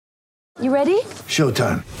You ready?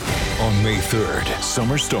 Showtime. On May 3rd,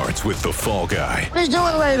 summer starts with The Fall Guy. Let's do it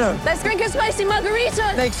later. Let's drink a spicy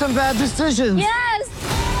margarita. Make some bad decisions. Yes!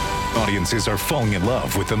 Audiences are falling in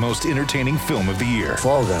love with the most entertaining film of the year.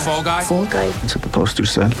 Fall Guy. Fall Guy? Fall Guy. That's what the poster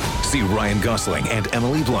said. See Ryan Gosling and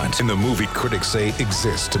Emily Blunt in the movie critics say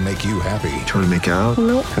exists to make you happy. Trying to make it out?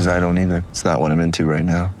 Nope. Because I don't either. It's not what I'm into right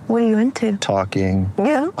now. What are you into? Talking.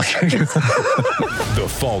 Yeah. The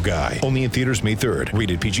Fall Guy. Only in theaters May 3rd.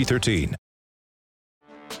 Rated PG-13.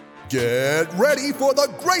 Get ready for the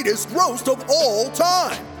greatest roast of all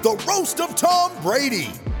time. The Roast of Tom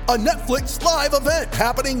Brady. A Netflix live event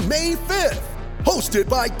happening May 5th. Hosted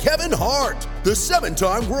by Kevin Hart. The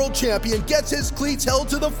 7-time world champion gets his cleats held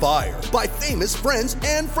to the fire by famous friends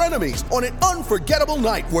and frenemies on an unforgettable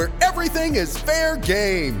night where everything is fair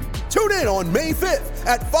game. Tune in on May 5th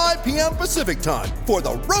at 5 p.m. Pacific time for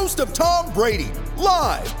the Roast of Tom Brady.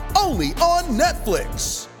 Live only on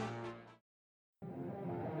Netflix.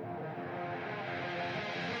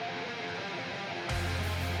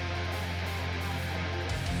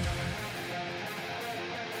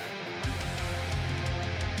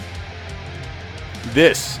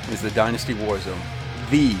 This is the Dynasty Warzone,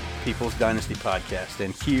 the People's Dynasty podcast,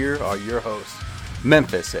 and here are your hosts,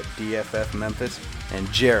 Memphis at DFF Memphis and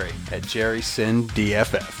Jerry at Jerry Sin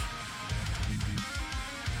DFF.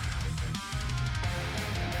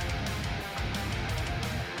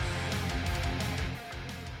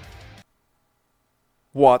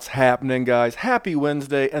 What's happening, guys? Happy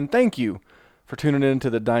Wednesday, and thank you for tuning in to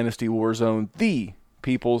the Dynasty Warzone, the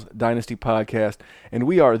People's Dynasty podcast, and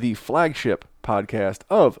we are the flagship podcast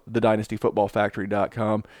of the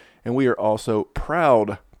dynastyfootballfactory.com, and we are also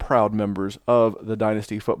proud members of the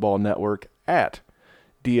Dynasty Football Network at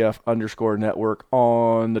DF_network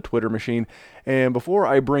on the Twitter machine. And before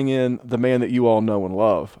I bring in the man that you all know and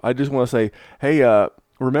love, I just want to say, hey,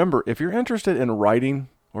 remember, if you're interested in writing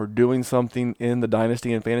or doing something in the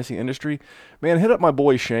Dynasty and fantasy industry, man, hit up my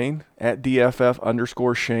boy Shane at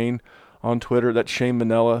DFF_Shane on Twitter. That's Shane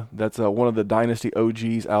Manella. That's one of the Dynasty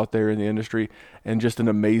OGs out there in the industry, and just an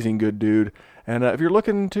amazing good dude. And if you're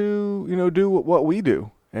looking to, do what we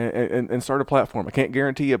do and start a platform, I can't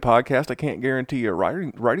guarantee you a podcast. I can't guarantee you a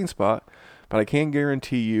writing spot, but I can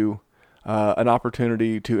guarantee you an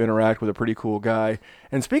opportunity to interact with a pretty cool guy.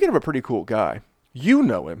 And speaking of a pretty cool guy, you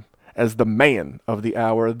know him as the man of the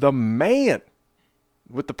hour, the man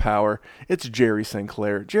with the power. It's Jerry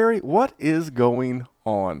Sinclair. Jerry, what is going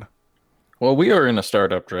on? Well, we are in a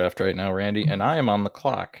startup draft right now, Randy, and I am on the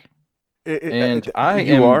clock. I've been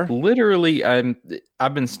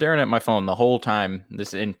staring at my phone the whole time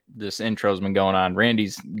this intro's been going on.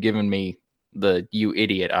 Randy's giving me the you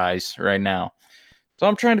idiot eyes right now. So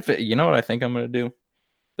I'm trying to you know what I think I'm going to do?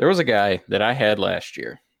 There was a guy that I had last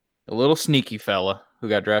year, a little sneaky fella who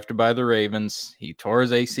got drafted by the Ravens. He tore his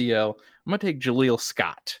ACL. I'm going to take Jaleel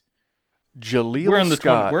Scott. We're in the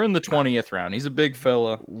 20th round. He's a big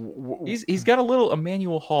fella. He's got a little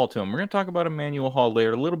Emmanuel Hall to him. We're going to talk about Emmanuel Hall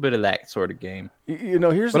later. A little bit of that sort of game.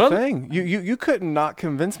 Here's the thing. You couldn't not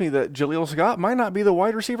convince me that Jaleel Scott might not be the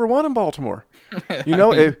wide receiver one in Baltimore.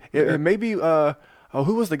 It maybe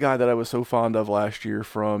who was the guy that I was so fond of last year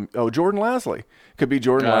from Jordan Lasley. Could be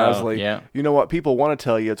Jordan Lasley. Yeah. You know what? People want to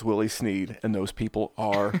tell you it's Willie Snead, and those people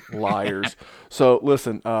are liars. So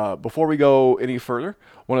listen, before we go any further,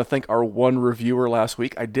 I want to thank our one reviewer last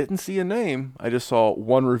week. I didn't see a name. I just saw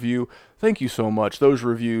one review. Thank you so much. Those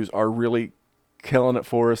reviews are really killing it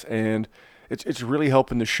for us, and it's really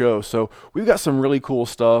helping the show. So we've got some really cool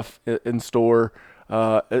stuff in store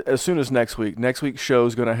as soon as next week. Next week's show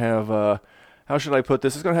is going to have how should I put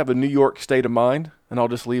this? It's going to have a New York state of mind, and I'll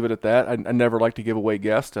just leave it at that. I never like to give away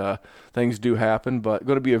guests. Things do happen, but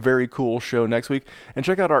going to be a very cool show next week. And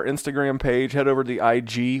check out our Instagram page. Head over to the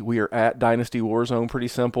IG. We are at Dynasty Warzone. Pretty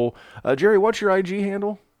simple. Jerry, what's your IG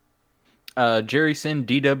handle? Jerry Sin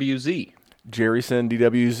DWZ. Jerry Sin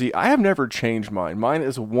DWZ. I have never changed mine. Mine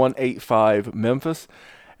is 185 Memphis.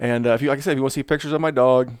 And if you want to see pictures of my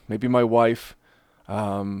dog, maybe my wife,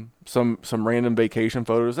 some random vacation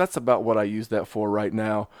photos, that's about what I use that for right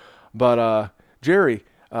now. But Jerry,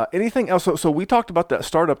 anything else? So we talked about that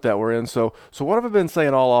startup that we're in. So what have I been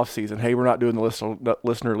saying all off season? Hey, we're not doing the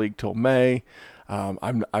listener league till May.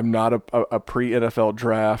 I'm not a pre-NFL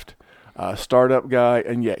draft startup guy,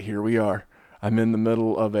 and yet here we are. I'm in the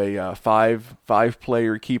middle of a five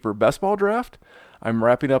player keeper best ball draft. I'm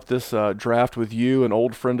wrapping up this draft with you, an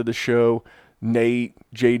old friend of the show, Nate,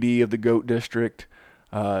 JD of the GOAT District.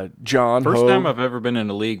 John First Hogue. time I've ever been in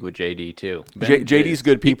a league with JD too. JD's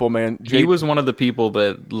good people, man. He was one of the people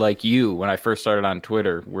that, like you, when I first started on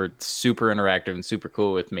Twitter, were super interactive and super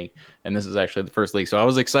cool with me. And this is actually the first league, so I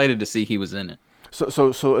was excited to see he was in it.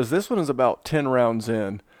 So as this one is about 10 rounds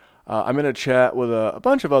in, I'm in a chat with a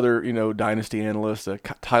bunch of other, Dynasty analysts,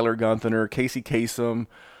 Tyler Gunther, Casey Kasem,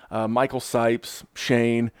 Michael Sipes,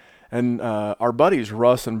 Shane, and our buddies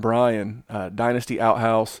Russ and Brian, Dynasty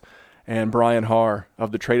Outhouse, and Brian Haar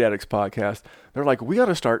of the Trade Addicts podcast. They're like, we got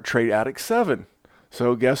to start Trade Addicts 7.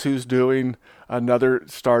 So guess who's doing another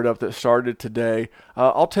startup that started today?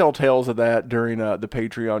 I'll tell tales of that during the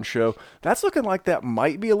Patreon show. That's looking like that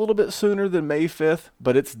might be a little bit sooner than May 5th,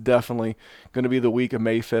 but it's definitely going to be the week of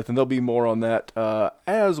May 5th, and there'll be more on that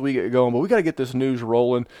as we get going. But we got to get this news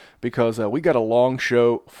rolling because we got a long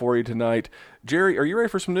show for you tonight. Jerry, are you ready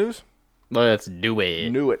for some news? Let's do it.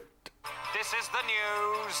 Knew it. This is the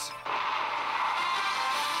news.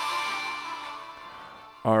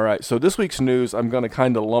 All right, so this week's news, I'm going to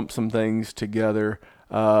kind of lump some things together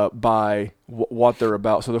by what they're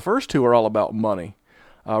about. So the first two are all about money.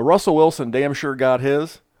 Russell Wilson damn sure got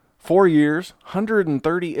his. 4 years,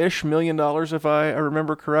 $130-ish million, if I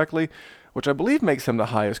remember correctly, which I believe makes him the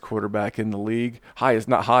highest quarterback in the league.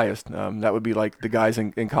 Not highest. That would be like the guys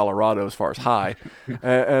in Colorado as far as high.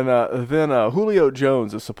 and then Julio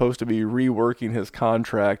Jones is supposed to be reworking his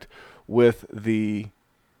contract with the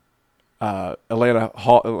Atlanta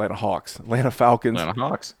Falcons. Atlanta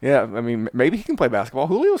Hawks. Yeah, I mean, maybe he can play basketball.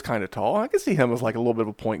 Julio's kind of tall. I can see him as like a little bit of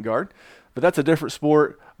a point guard, but that's a different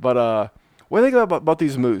sport. But what do you think about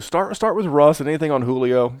these moves? Start with Russ and anything on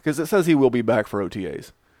Julio, because it says he will be back for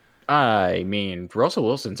OTAs. I mean, Russell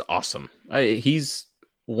Wilson's awesome. He's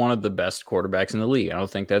one of the best quarterbacks in the league. I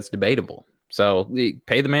don't think that's debatable. So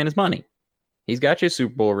pay the man his money. He's got you a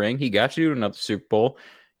Super Bowl ring. He got you to another Super Bowl.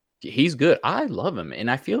 He's good. I love him. And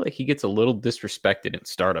I feel like he gets a little disrespected in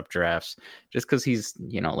startup drafts just because he's,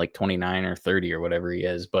 like 29 or 30 or whatever he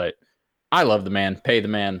is. But I love the man. Pay the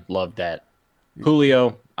man. Love that.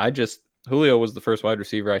 Julio was the first wide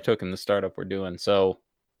receiver I took in the startup we're doing. So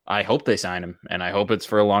I hope they sign him, and I hope it's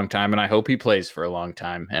for a long time, and I hope he plays for a long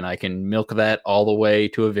time, and I can milk that all the way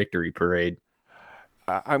to a victory parade.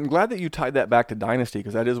 I'm glad that you tied that back to Dynasty,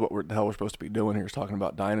 because that is what the hell we're supposed to be doing here, is talking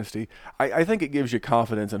about Dynasty. I think it gives you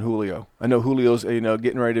confidence in Julio. I know Julio's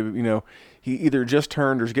getting ready to, he either just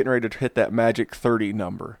turned or is getting ready to hit that magic 30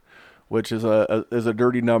 number, which is a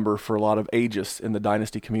dirty number for a lot of agists in the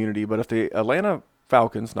Dynasty community. But if the Atlanta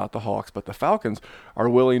Falcons, not the Hawks, but the Falcons are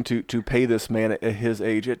willing to pay this man at his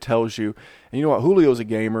age, it tells you. And you know what? Julio's a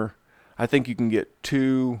gamer. I think you can get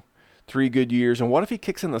 2-3 good years. And what if he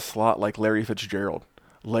kicks in the slot like Larry Fitzgerald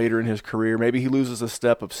later in his career? Maybe he loses a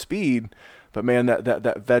step of speed, but man,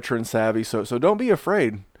 that veteran savvy. So don't be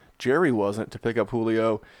afraid. Jerry wasn't to pick up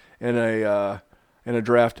Julio in a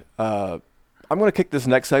draft. I'm going to kick this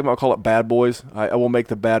next segment. I'll call it Bad Boys. I will make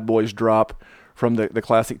the Bad Boys drop from the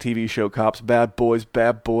classic TV show Cops. Bad boys,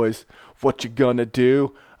 what you gonna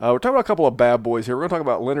do? We're talking about a couple of bad boys here. We're gonna talk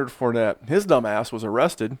about Leonard Fournette. His dumbass was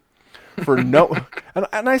arrested for and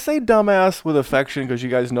I say dumbass with affection because you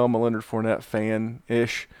guys know I'm a Leonard Fournette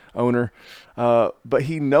fan-ish owner. But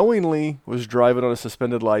he knowingly was driving on a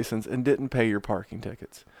suspended license and didn't pay your parking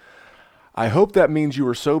tickets. I hope that means you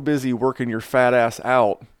were so busy working your fat ass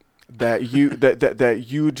out that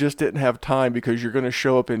you just didn't have time because you're going to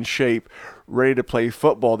show up in shape, ready to play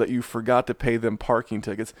football, that you forgot to pay them parking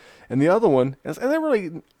tickets. And the other one, and they're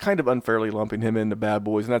really kind of unfairly lumping him into bad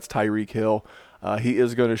boys, and that's Tyreek Hill. He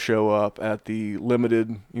is going to show up at the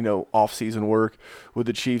limited, off-season work with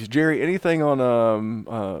the Chiefs. Jerry, anything on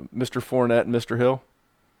Mr. Fournette and Mr. Hill?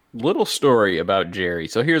 Little story about Jerry.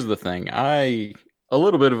 So here's the thing. A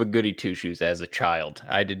little bit of a goody two-shoes as a child.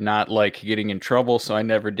 I did not like getting in trouble, so I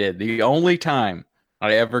never did. The only time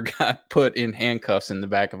I ever got put in handcuffs in the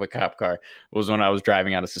back of a cop car was when I was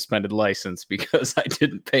driving on a suspended license because I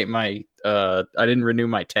didn't pay I didn't renew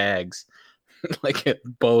my tags like a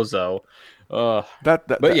bozo. That's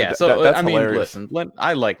hilarious. Listen,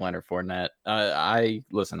 I like Leonard Fournette.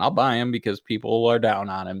 I'll buy him because people are down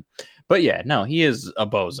on him. But yeah, no, he is a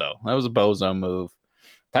bozo. That was a bozo move.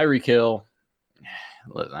 Tyreek Hill.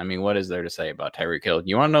 I mean, what is there to say about Tyreek Hill?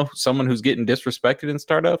 You want to know someone who's getting disrespected in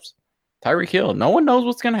startups? Tyreek Hill. No one knows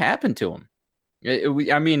what's going to happen to him.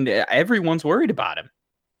 Everyone's worried about him.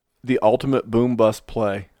 The ultimate boom bust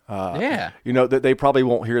play. Yeah. That they probably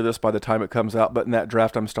won't hear this by the time it comes out, but in that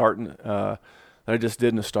draft I'm starting, that I just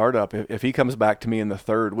did in a startup, if he comes back to me in the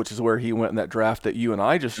third, which is where he went in that draft that you and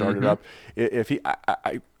I just started up, if he,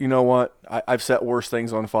 you know what, I've set worse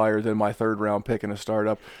things on fire than my third round pick in a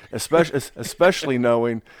startup, especially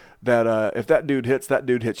knowing that if that dude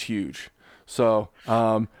hits huge. So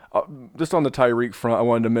just on the Tyreek front, I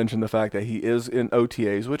wanted to mention the fact that he is in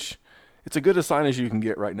OTAs, which it's a good a sign as you can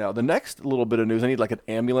get right now. The next little bit of news, I need like an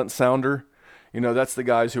ambulance sounder. That's the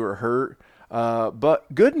guys who are hurt.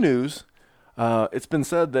 But good news, it's been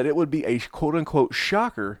said that it would be a quote-unquote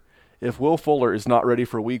shocker if Will Fuller is not ready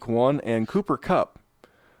for Week 1, and Cooper Kupp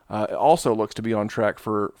also looks to be on track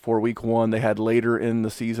for Week 1. They had later in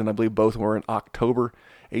the season, I believe both were in October,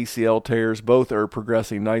 ACL tears. Both are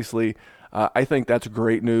progressing nicely. I think that's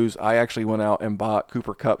great news. I actually went out and bought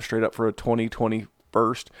Cooper Kupp straight up for a 2020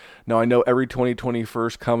 first. Now, I know every 2020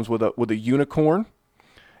 first comes with a unicorn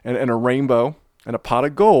and a rainbow and a pot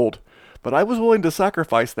of gold, but I was willing to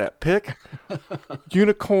sacrifice that pick.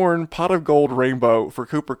 Unicorn, pot of gold, rainbow for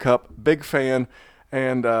Cooper Kupp. Big fan.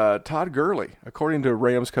 And Todd Gurley, according to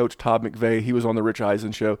Rams coach Todd McVay, he was on the Rich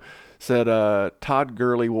Eisen show, said Todd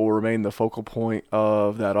Gurley will remain the focal point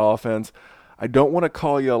of that offense. I don't want to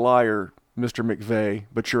call you a liar, Mr. McVay,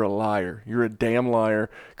 but you're a liar. You're a damn liar,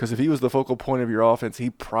 because if he was the focal point of your offense, he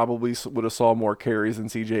probably would have saw more carries than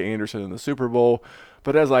C.J. Anderson in the Super Bowl.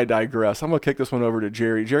 But as I digress, I'm going to kick this one over to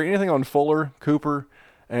Jerry. Jerry, anything on Fuller, Cooper,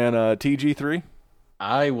 and TG3?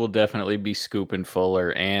 I will definitely be scooping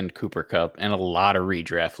Fuller and Cooper Kupp and a lot of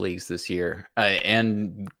redraft leagues this year,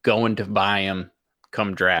 and going to buy him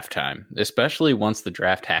come draft time, especially once the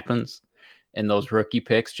draft happens and those rookie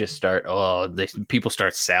picks just start. People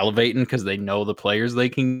start salivating because they know the players they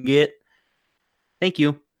can get. Thank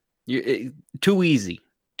you. Too easy.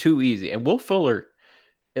 And Will Fuller,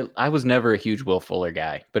 I was never a huge Will Fuller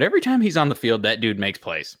guy, but every time he's on the field, that dude makes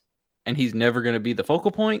plays. And he's never going to be the focal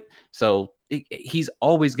point. So he's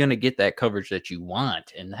always going to get that coverage that you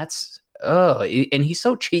want. And and he's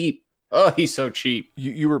so cheap. Oh, he's so cheap.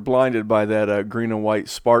 You were blinded by that green and white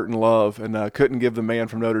Spartan love and couldn't give the man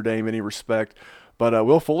from Notre Dame any respect. But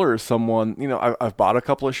Will Fuller is someone, I've bought a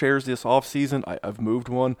couple of shares this offseason. I've moved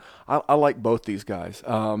one. I like both these guys.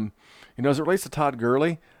 As it relates to Todd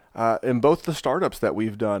Gurley, in both the startups that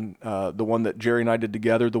we've done, the one that Jerry and I did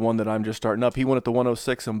together, the one that I'm just starting up, he went at the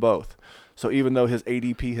 106 in both. So even though his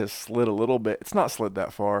ADP has slid a little bit, it's not slid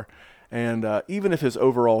that far. And even if his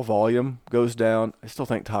overall volume goes down, I still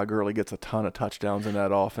think Todd Gurley gets a ton of touchdowns in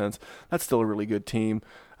that offense. That's still a really good team.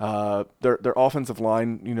 Their offensive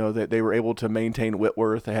line, they were able to maintain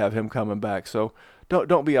Whitworth. They have him coming back. So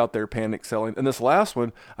don't be out there panic selling. And this last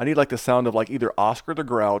one, I need like the sound of like either Oscar the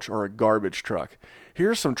Grouch or a garbage truck.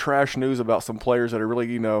 Here's some trash news about some players that are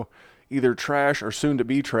really, either trash or soon to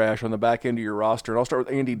be trash on the back end of your roster. And I'll start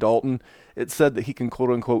with Andy Dalton. It said that he can quote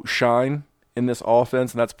unquote shine in this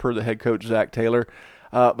offense, and that's per the head coach Zach Taylor.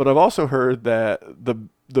 But I've also heard that the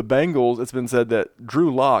Bengals, it's been said that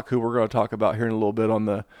Drew Lock, who we're going to talk about here in a little bit on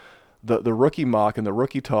the rookie mock and the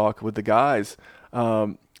rookie talk with the guys,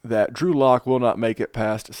 that Drew Lock will not make it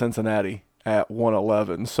past Cincinnati at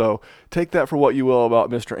 111. So take that for what you will about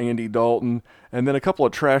Mr. Andy Dalton. And then a couple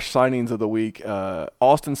of trash signings of the week.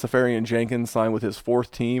 Austin Seferian-Jenkins signed with his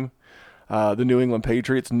fourth team, the New England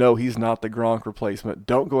Patriots. No, he's not the Gronk replacement.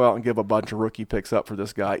 Don't go out and give a bunch of rookie picks up for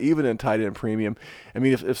this guy, even in tight end premium. I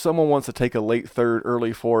mean, if someone wants to take a late third,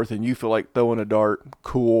 early fourth, and you feel like throwing a dart,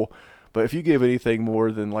 cool. But if you give anything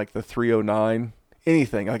more than like the 309,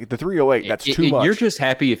 anything like the 308, that's too much. You're just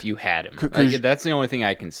happy if you had him. That's the only thing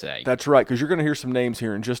I can say. That's right, because you're going to hear some names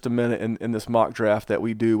here in just a minute in this mock draft that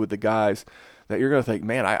we do with the guys that you're going to think,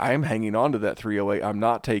 man, I am hanging on to that 308. I'm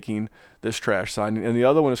not taking this trash signing. And the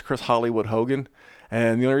other one is Chris Hollywood Hogan.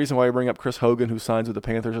 And the only reason why I bring up Chris Hogan, who signs with the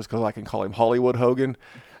Panthers, is because I can call him Hollywood Hogan.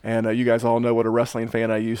 And you guys all know what a wrestling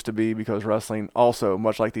fan I used to be, because wrestling also,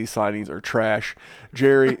 much like these signings, are trash.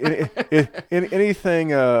 Jerry,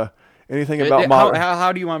 anything about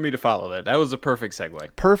how do you want me to follow that? That was a perfect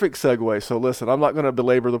segue. Perfect segue. So listen, I'm not going to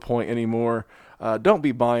belabor the point anymore. Don't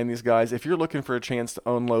be buying these guys. If you're looking for a chance to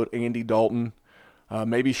unload Andy Dalton,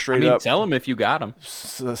 maybe straight up. Sell him if you got him.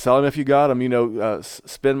 Sell him if you got him.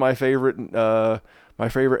 Spin my favorite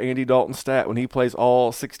Andy Dalton stat. When he plays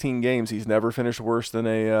all 16 games, he's never finished worse than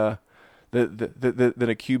a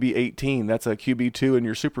QB 18. That's a QB 2 in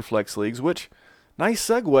your Superflex leagues, which, nice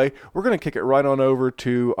segue. We're going to kick it right on over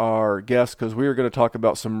to our guest, because we are going to talk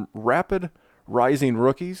about some rapid rising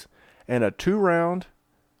rookies and a 2-round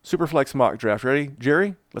Superflex mock draft. Ready,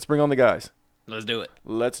 Jerry? Let's bring on the guys. Let's do it.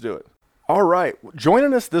 Let's do it. All right.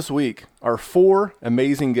 Joining us this week are 4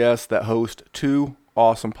 amazing guests that host 2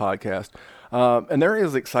 awesome podcasts. And they're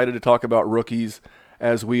as excited to talk about rookies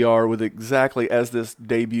as we are, with exactly as this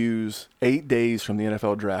debuts 8 days from the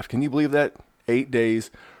NFL draft. Can you believe that? 8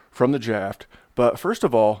 days from the draft. But first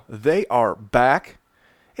of all, they are back.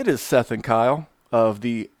 It is Seth and Kyle of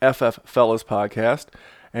the FF Fellas podcast.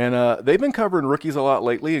 And they've been covering rookies a lot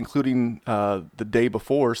lately, including the day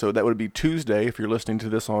before. So that would be Tuesday if you're listening to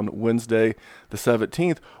this on Wednesday, the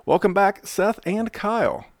 17th. Welcome back, Seth and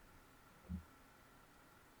Kyle.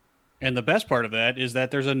 And the best part of that is that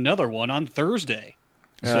there's another one on Thursday.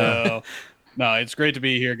 So, no, it's great to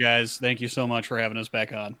be here, guys. Thank you so much for having us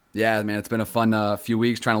back on. Yeah, man, it's been a fun few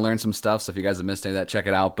weeks trying to learn some stuff. So if you guys have missed any of that, check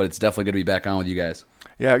it out. But it's definitely good to be back on with you guys.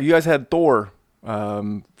 Yeah, you guys had Thor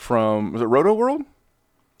from, was it Roto World?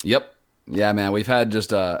 Yep. Yeah, man, we've had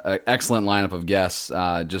just an excellent lineup of guests,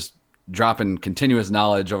 just dropping continuous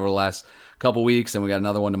knowledge over the last couple weeks, and we got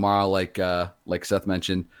another one tomorrow, like Seth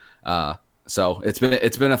mentioned. So it's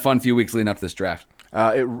been a fun few weeks leading up to this draft.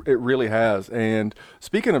 It really has. And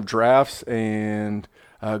speaking of drafts and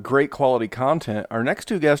great quality content, our next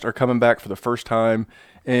two guests are coming back for the first time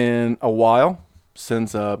in a while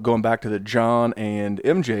since going back to the John and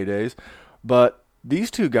MJ days. But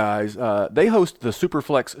these two guys, they host the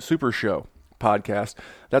Superflex Super Show podcast.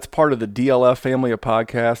 That's part of the DLF family of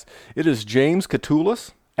podcasts. It is James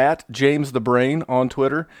Catoulis at James the Brain on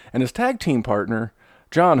Twitter, and his tag team partner,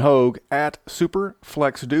 John Hogue at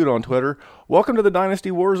Superflex Dude on Twitter. Welcome to the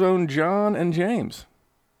Dynasty Warzone, John and James.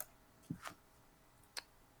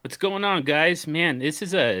 What's going on, guys? Man, this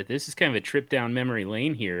is kind of a trip down memory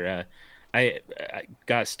lane here. I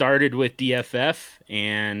got started with DFF,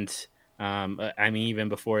 and even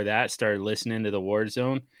before that, started listening to the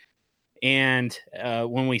Warzone. And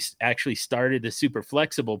when we actually started the Super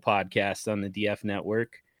Flexible podcast on the DF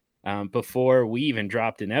network, before we even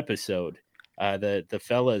dropped an episode, the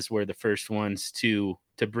fellas were the first ones to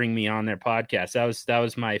bring me on their podcast. That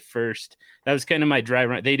was my first. That was kind of my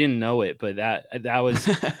drive. They didn't know it, but that was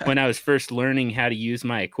when I was first learning how to use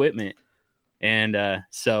my equipment. And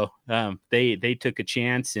so they took a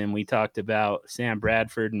chance, and we talked about Sam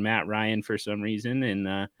Bradford and Matt Ryan for some reason, and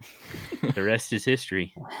the rest is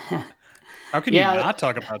history. How can you not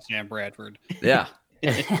talk about Sam Bradford? Yeah.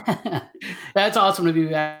 That's awesome to be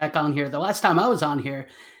back on here. The last time I was on here,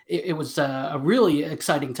 it was a really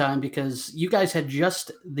exciting time because you guys had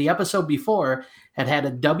just the episode before had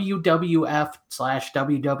a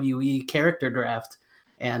WWF/WWE character draft,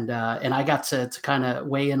 and I got to kind of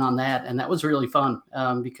weigh in on that, and that was really fun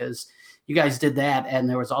because you guys did that, and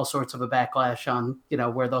there was all sorts of a backlash on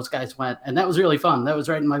where those guys went, and that was really fun. That was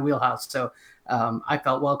right in my wheelhouse, so I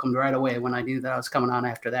felt welcomed right away when I knew that I was coming on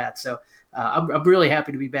after that. So I'm really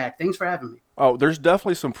happy to be back. Thanks for having me. Oh, there's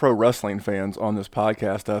definitely some pro wrestling fans on this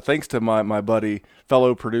podcast. Thanks to my buddy,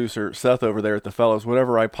 fellow producer, Seth over there at the Fellows.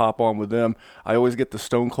 Whenever I pop on with them, I always get the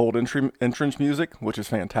Stone Cold entrance music, which is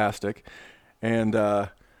fantastic. And, so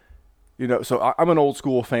I'm an old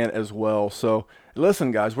school fan as well. So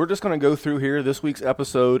listen, guys, we're just going to go through here. This week's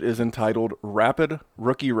episode is entitled Rapid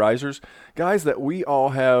Rookie Risers. Guys that we all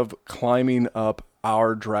have climbing up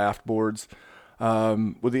our draft boards.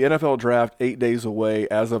 With the NFL draft 8 days away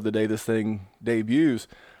as of the day this thing debuts,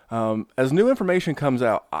 as new information comes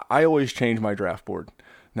out, I always change my draft board.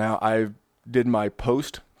 Now, I did my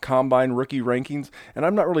post-combine rookie rankings, and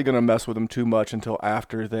I'm not really going to mess with them too much until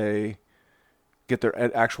after they get their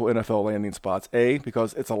actual NFL landing spots. A,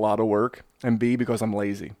 because it's a lot of work, and B, because I'm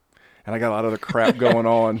lazy. And I got a lot of the crap going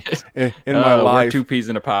on in my life. We're two peas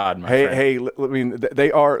in a pod, my friend. Hey, I mean,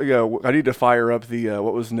 they are. I need to fire up the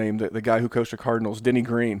what was his name? The guy who coached the Cardinals, Denny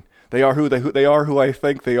Green. They are who I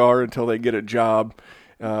think they are until they get a job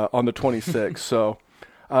on the 26th. So,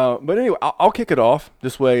 but anyway, I'll kick it off.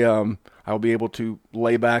 This way, I'll be able to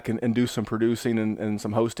lay back and do some producing and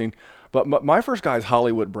some hosting. But my first guy is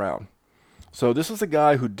Hollywood Brown. So this is a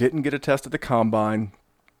guy who didn't get a test at the combine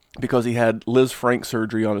because he had Liz Frank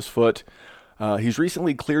surgery on his foot. He's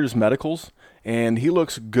recently cleared his medicals, and he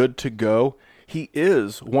looks good to go. He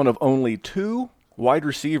is one of only 2 wide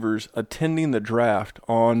receivers attending the draft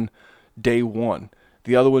on day 1,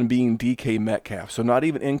 the other one being DK Metcalf. So not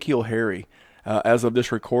even N'Keal Harry, as of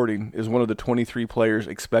this recording, is one of the 23 players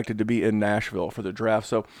expected to be in Nashville for the draft.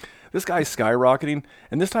 So this guy's skyrocketing,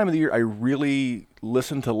 and this time of the year, I really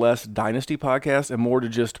listen to less Dynasty podcasts and more to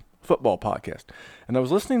just football podcast. And I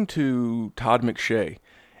was listening to Todd McShay,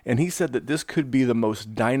 and he said that this could be the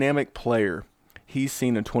most dynamic player he's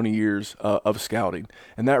seen in 20 years of scouting,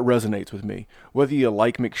 and that resonates with me. Whether you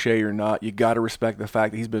like McShay or not, you got to respect the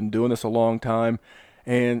fact that he's been doing this a long time.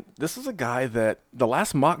 And this is a guy that the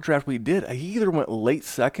last mock draft we did, he either went late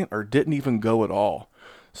second or didn't even go at all.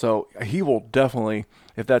 So he will definitely,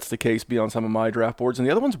 if that's the case, be on some of my draft boards. And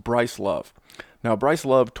the other one's Bryce Love. Now, Bryce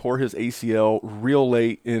Love tore his ACL real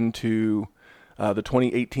late into the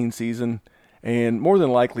 2018 season, and more than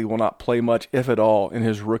likely will not play much, if at all, in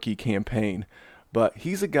his rookie campaign. But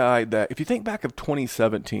he's a guy that, if you think back of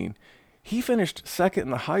 2017, he finished second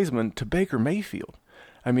in the Heisman to Baker Mayfield.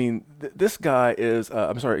 I mean, this guy is,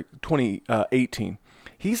 2018.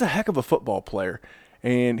 He's a heck of a football player,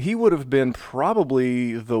 and he would have been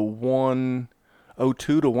probably the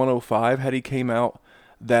 102 to 105 had he came out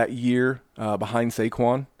that year behind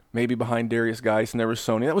Saquon, maybe behind Darius Geis, and there was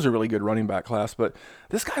Sony. That was a really good running back class, but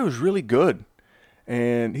this guy was really good,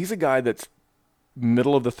 and he's a guy that's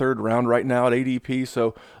middle of the third round right now at ADP.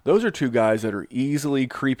 So those are two guys that are easily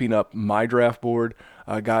creeping up my draft board,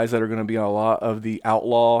 guys that are going to be on a lot of the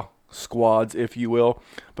outlaw squads, if you will.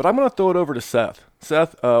 But I'm going to throw it over to Seth.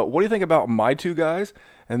 Seth, what do you think about my two guys?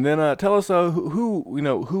 And then tell us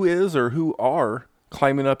who is or who are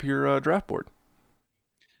climbing up your draft board.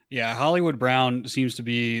 Yeah, Hollywood Brown seems to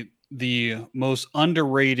be the most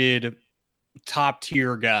underrated top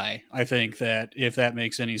tier guy. I think that if that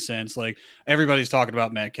makes any sense, like everybody's talking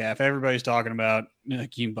about Metcalf, everybody's talking about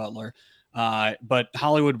Hakeem Butler, but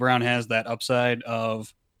Hollywood Brown has that upside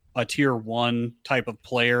of a tier 1 type of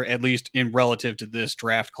player, at least in relative to this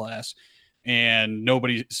draft class, and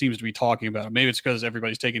nobody seems to be talking about him. Maybe it's because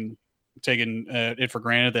everybody's taking it for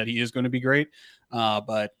granted that he is going to be great,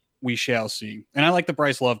 but we shall see. And I like the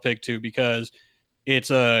Bryce Love pick too, because he's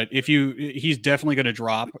definitely going to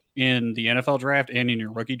drop in the NFL draft and in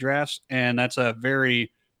your rookie drafts. And that's a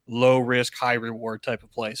very low risk, high reward type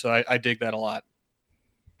of play. So I dig that a lot.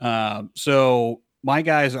 So my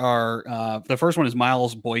guys are, the first one is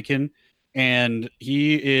Miles Boykin, and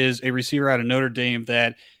he is a receiver out of Notre Dame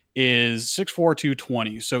that is 6'4",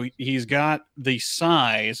 220. So he's got the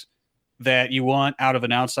size that you want out of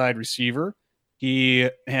an outside receiver.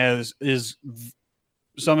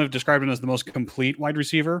 Some have described him as the most complete wide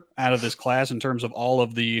receiver out of this class in terms of all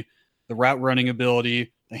of the route running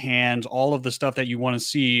ability, the hands, all of the stuff that you want to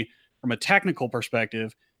see from a technical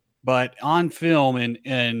perspective, but on film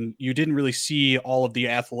and you didn't really see all of the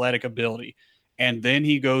athletic ability. And then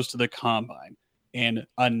he goes to the combine and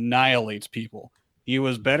annihilates people. He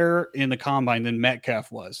was better in the combine than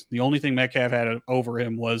Metcalf was. The only thing Metcalf had over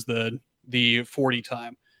him was the 40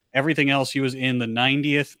 time. Everything else, he was in the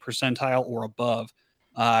 90th percentile or above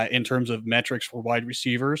in terms of metrics for wide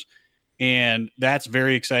receivers. And that's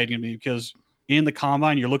very exciting to me because in the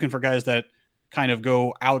combine, you're looking for guys that kind of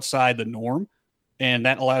go outside the norm, and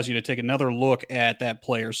that allows you to take another look at that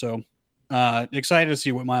player. So excited to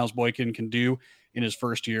see what Miles Boykin can do in his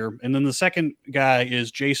first year. And then the second guy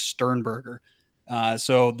is Jay Sternberger.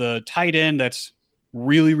 So the tight end that's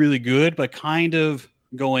really, really good, but kind of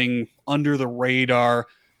going under the radar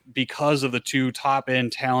because of the two top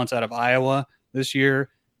end talents out of Iowa this year,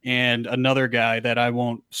 and another guy that I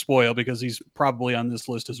won't spoil because he's probably on this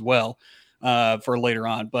list as well for later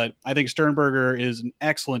on. But I think Sternberger is an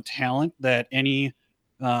excellent talent that any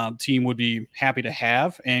team would be happy to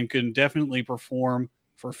have and can definitely perform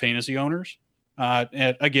for fantasy owners.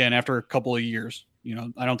 Again, after a couple of years,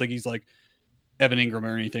 I don't think he's like Evan Ingram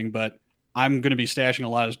or anything, but I'm going to be stashing a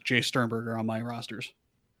lot of Jay Sternberger on my rosters.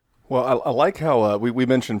 Well, I like how we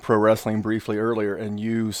mentioned pro wrestling briefly earlier, and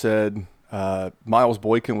you said Miles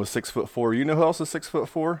Boykin was 6'4". You know who else is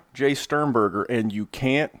 6'4"? Jay Sternberger, and you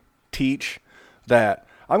can't teach that.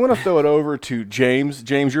 I'm going to throw it over to James.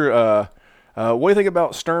 James, you're what do you think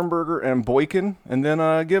about Sternberger and Boykin? And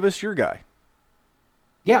then give us your guy.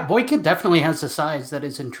 Yeah, Boykin definitely has a size that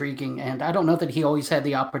is intriguing, and I don't know that he always had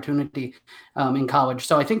the opportunity in college.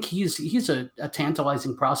 So I think he's a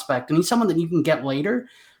tantalizing prospect, and he's someone that you can get later.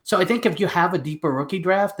 So I think if you have a deeper rookie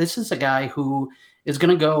draft, this is a guy who is going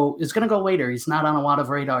to go later. He's not on a lot of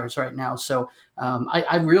radars right now. So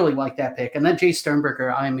I really like that pick. And then Jay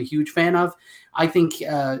Sternberger, I'm a huge fan of. I think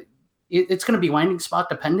it's going to be landing spot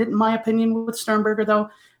dependent, in my opinion, with Sternberger, though.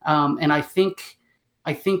 And I think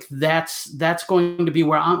that's going to be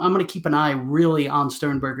where I'm going to keep an eye really on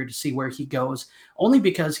Sternberger to see where he goes, only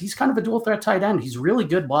because he's kind of a dual threat tight end. He's really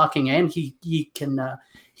good blocking, and he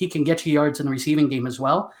can get you yards in the receiving game as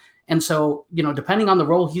well. And so, depending on the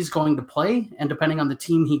role he's going to play and depending on the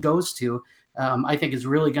team he goes to, I think is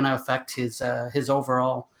really going to affect his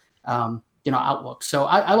overall, outlook. So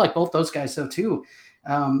I like both those guys though too.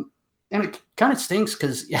 And it kind of stinks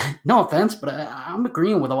because, no offense, but I'm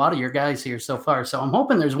agreeing with a lot of your guys here so far. So I'm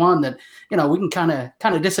hoping there's one that, we can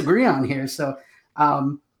kind of disagree on here. So,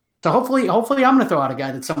 hopefully I'm going to throw out a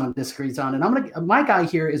guy that someone disagrees on. And my guy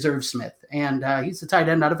here is Irv Smith, and he's a tight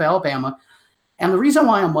end out of Alabama. And the reason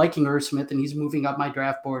why I'm liking Irv Smith and he's moving up my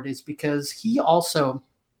draft board is because he also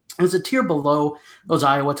is a tier below those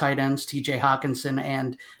Iowa tight ends, TJ Hawkinson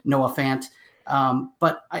and Noah Fant.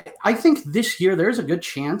 But I think this year there's a good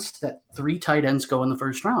chance that 3 tight ends go in the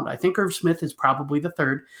first round. I think Irv Smith is probably the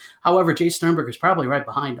third. However, Jay Sternberger is probably right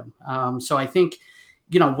behind him. So I think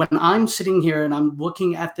when I'm sitting here and I'm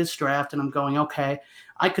looking at this draft and I'm going, okay,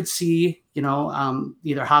 I could see,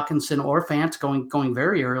 either Hawkinson or Fant going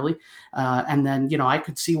very early. And then, I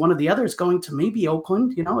could see one of the others going to maybe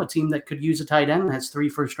Oakland, a team that could use a tight end and has 3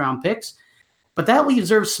 first-round picks. But that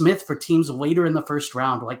leaves Irv Smith for teams later in the first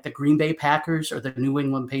round, like the Green Bay Packers or the New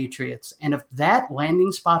England Patriots. And if that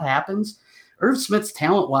landing spot happens, Irv Smith's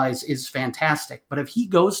talent-wise is fantastic. But if he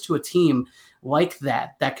goes to a team like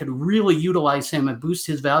that could really utilize him and boost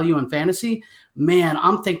his value in fantasy, man,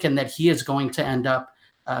 I'm thinking that he is going to end up,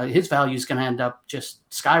 his value is going to end up just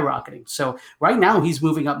skyrocketing. So right now he's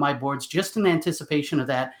moving up my boards just in anticipation of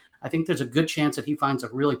that. I think there's a good chance that he finds a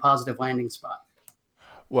really positive landing spot.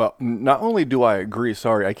 Well, not only do I agree,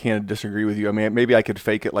 sorry, I can't disagree with you. I mean, maybe I could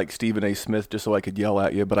fake it like Stephen A. Smith just so I could yell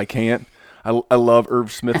at you, but I can't. I love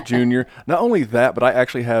Irv Smith Jr. Not only that, but I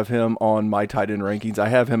actually have him on my tight end rankings. I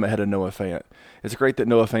have him ahead of Noah Fant. It's great that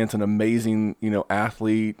Noah Fant's an amazing,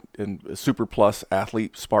 athlete and a super plus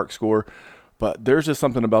athlete, spark score, but there's just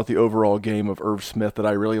something about the overall game of Irv Smith that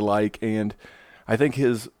I really like, and I think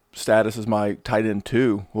his status as my tight end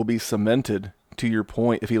 2 will be cemented, to your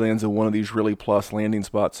point, if he lands in one of these really plus landing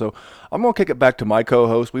spots. So I'm going to kick it back to my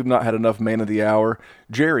co-host. We've not had enough man of the hour.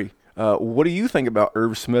 Jerry, what do you think about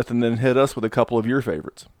Irv Smith? And then hit us with a couple of your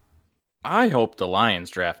favorites. I hope the Lions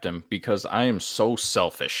draft him because I am so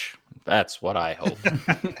selfish. That's what I hope.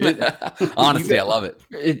 Honestly, I love it.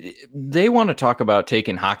 They want to talk about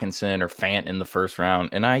taking Hawkinson or Fant in the first round,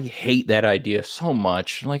 and I hate that idea so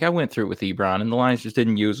much. Like, I went through it with Ebron, and the Lions just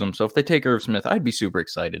didn't use him. So if they take Irv Smith, I'd be super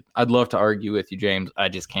excited. I'd love to argue with you, James. I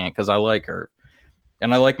just can't because I like Irv.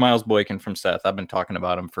 And I like Miles Boykin from Seth. I've been talking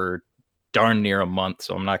about him for darn near a month,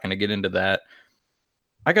 so I'm not going to get into that.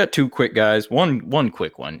 I got 2 quick guys. One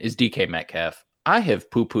quick one is DK Metcalf. I have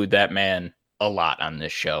poo-pooed that man a lot on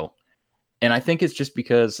this show. And I think it's just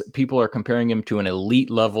because people are comparing him to an elite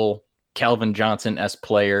level Calvin Johnson-esque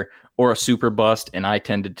player or a super bust, and I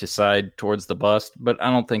tend to decide towards the bust, but I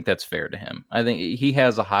don't think that's fair to him. I think he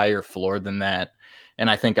has a higher floor than that, and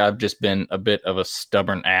I think I've just been a bit of a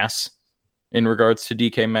stubborn ass in regards to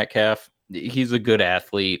DK Metcalf. He's a good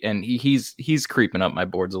athlete, and he's creeping up my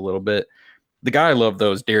boards a little bit. The guy I love,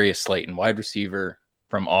 though, is Darius Slayton, wide receiver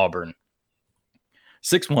from Auburn.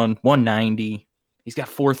 6'1", 190. He's got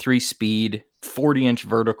 4.3 speed, 40-inch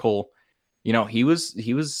vertical. He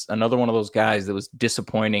was another one of those guys that was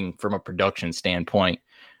disappointing from a production standpoint.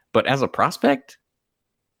 But as a prospect,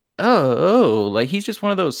 like he's just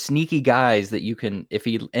one of those sneaky guys that you can, if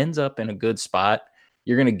he ends up in a good spot,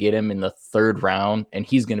 you're going to get him in the 3rd round, and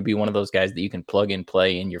he's going to be one of those guys that you can plug and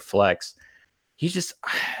play in your flex. He's just,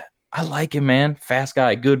 I like him, man. Fast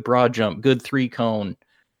guy, good broad jump, good 3-cone.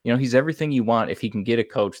 He's everything you want if he can get a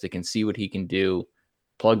coach that can see what he can do.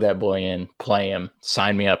 Plug that boy in, play him,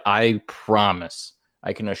 sign me up. I promise,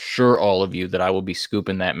 I can assure all of you that I will be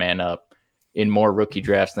scooping that man up in more rookie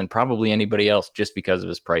drafts than probably anybody else just because of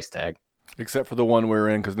his price tag. Except for the one we're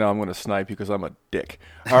in, because now I'm going to snipe you because I'm a dick.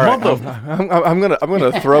 All right, I'm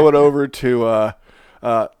going to throw it over to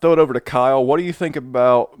Kyle. What do you think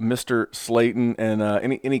about Mr. Slayton, and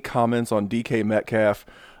any comments on DK Metcalf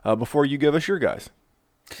before you give us your guys?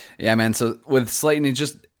 Yeah, man. So with Slayton, you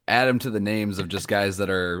just add him to the names of just guys that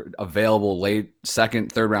are available late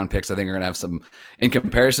 2nd, 3rd round picks. I think are going to have some, in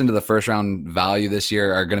comparison to the 1st round value this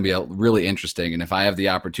year, are going to be really interesting. And if I have the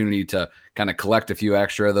opportunity to kind of collect a few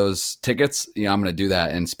extra of those tickets, I'm going to do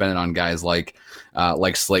that and spend it on guys like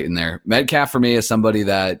Slayton there. Metcalf for me is somebody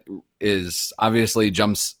that is obviously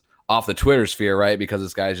jumps off the Twitter sphere, right? Because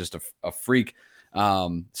this guy is just a freak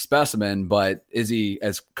specimen, but is he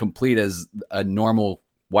as complete as a normal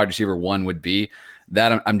wide receiver 1 would be?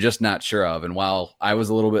 That I'm just not sure of. And while I was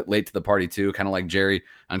a little bit late to the party too, kind of like Jerry,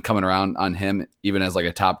 on coming around on him, even as like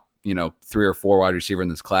a top, 3 or 4 wide receiver in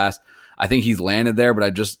this class, I think he's landed there,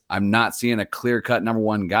 but I'm not seeing a clear cut number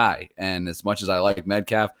 1 guy. And as much as I like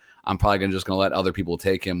Metcalf, I'm probably just going to let other people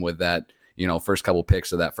take him with that, first couple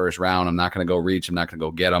picks of that 1st round. I'm not going to go reach. I'm not going to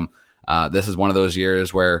go get him. This is one of those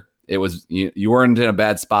years where it was, you weren't in a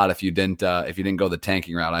bad spot if you didn't go the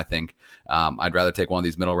tanking route. I think I'd rather take one of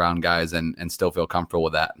these middle round guys and still feel comfortable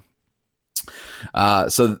with that.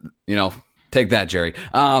 So take that, Jerry.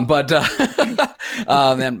 Then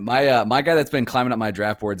my guy that's been climbing up my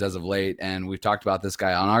draft boards as of late, and we've talked about this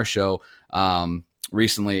guy on our show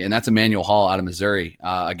recently, and that's Emmanuel Hall out of Missouri.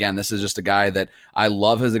 Again, this is just a guy that I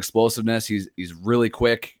love his explosiveness. He's really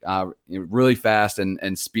quick, really fast,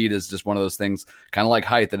 and speed is just one of those things, kind of like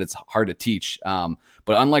height, that it's hard to teach.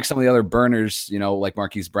 But unlike some of the other burners, like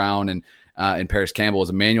Marquise Brown and Paris Campbell,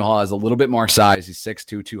 Emmanuel Hall has a little bit more size. He's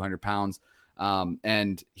 6'2", 200 pounds.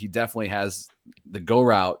 And he definitely has the go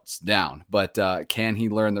routes down, but can he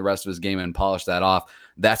learn the rest of his game and polish that off?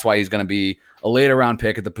 That's why he's going to be a later round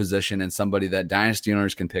pick at the position and somebody that dynasty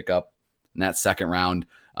owners can pick up in that second round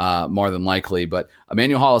more than likely. But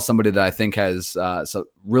Emmanuel Hall is somebody that I think has some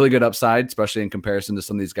really good upside, especially in comparison to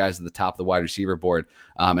some of these guys at the top of the wide receiver board,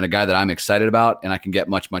 and a guy that I'm excited about and I can get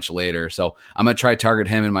much, much later. So I'm going to try to target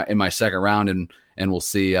him in my second round, and we'll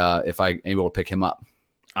see if I'm able to pick him up.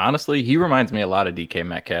 Honestly, he reminds me a lot of DK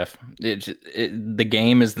Metcalf. The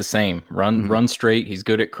game is the same. Run straight. He's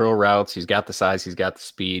good at curl routes. He's got the size. He's got the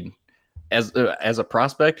speed. As a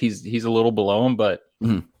prospect, he's a little below him, but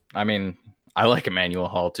I mean, I like Emmanuel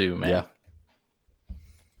Hall too, man. Yeah.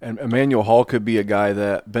 And Emmanuel Hall could be a guy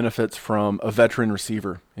that benefits from a veteran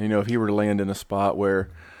receiver. You know, if he were to land in a spot where,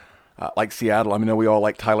 like Seattle, I mean, we all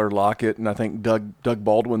like Tyler Lockett, and I think Doug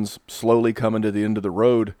Baldwin's slowly coming to the end of the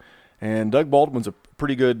road. And Doug Baldwin's a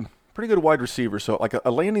pretty good wide receiver. So like a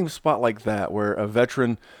landing spot like that where a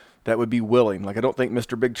veteran that would be willing, like I don't think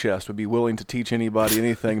Mr. Big Chest would be willing to teach anybody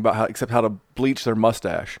anything about except how to bleach their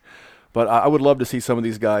mustache. But I would love to see some of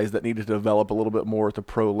these guys that need to develop a little bit more at the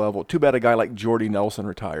pro level. Too bad a guy like Jordy Nelson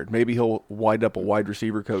retired. Maybe he'll wind up a wide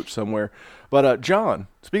receiver coach somewhere. But John,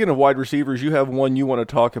 speaking of wide receivers, you have one you want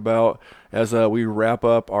to talk about as we wrap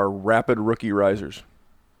up our rapid rookie risers.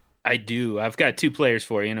 I do. I've got two players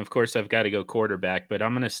for you, and of course I've got to go quarterback, but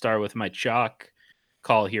I'm going to start with my chalk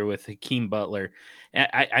call here with Hakeem Butler.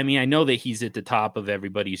 I mean, I know that he's at the top of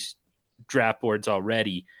everybody's draft boards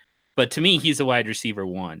already, but to me, he's a wide receiver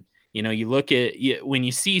one. You know, you look at when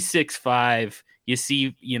you see 6'5", you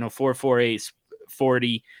see 4.48,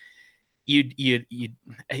 40.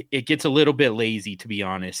 It gets a little bit lazy, to be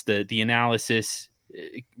honest. The analysis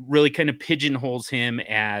really kind of pigeonholes him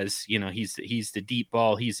as, he's the deep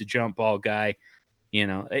ball, he's the jump ball guy,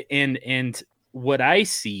 and what I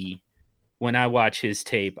see when I watch his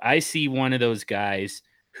tape, I see one of those guys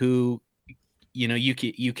who,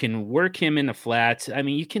 you can work him in the flats. I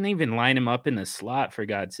mean, you can even line him up in the slot, for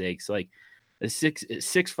God's sakes, like a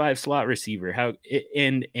 6'5" slot receiver,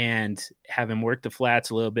 and have him work the flats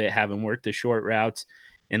a little bit, have him work the short routes,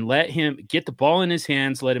 and let him get the ball in his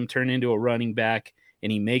hands, let him turn into a running back,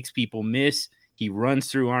 and he makes people miss. He runs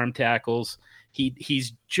through arm tackles.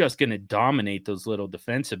 He's just going to dominate those little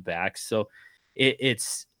defensive backs. So he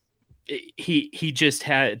just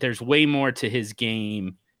there's way more to his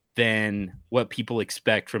game than what people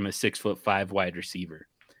expect from a 6'5" wide receiver.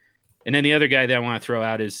 And then the other guy that I want to throw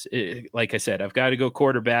out is, like I said, I've got to go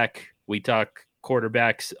quarterback. We talk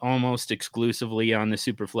quarterbacks almost exclusively on the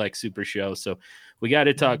Superflex Super Show. So we got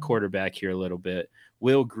to talk quarterback here a little bit.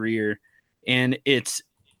 Will Grier. And it's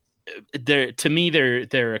there to me, there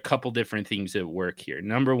are a couple different things at work here.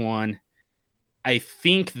 Number one, I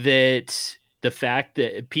think that the fact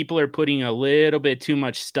that people are putting a little bit too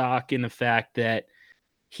much stock in the fact that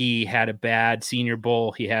he had a bad Senior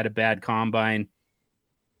Bowl, he had a bad combine.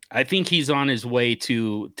 I think he's on his way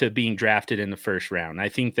to being drafted in the first round. I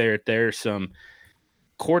think there are some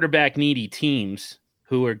quarterback needy teams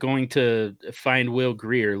who are going to find Will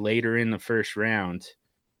Grier later in the first round,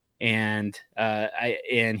 and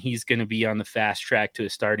he's going to be on the fast track to a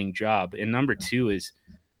starting job. And number two is,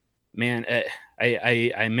 man,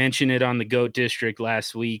 I mentioned it on the GOAT District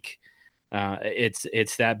last week.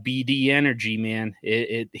 It's that BD energy, man.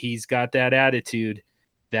 He's got that attitude,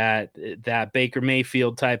 that Baker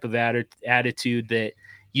Mayfield type of attitude that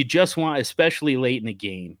you just want, especially late in the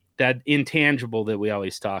game, that intangible that we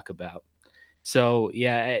always talk about. So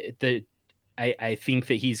yeah, I think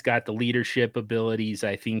that he's got the leadership abilities.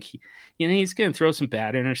 I think he's going to throw some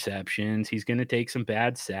bad interceptions. He's going to take some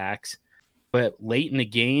bad sacks, but late in the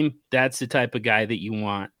game, that's the type of guy that you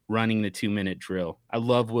want running the 2-minute drill. I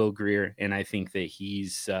love Will Grier, and I think that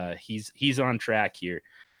he's on track here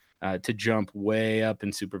to jump way up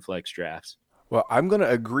in Superflex drafts. Well, I'm going to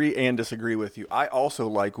agree and disagree with you. I also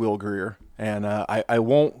like Will Grier, and I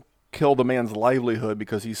won't kill the man's livelihood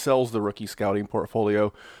because he sells the rookie scouting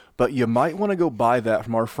portfolio, but you might want to go buy that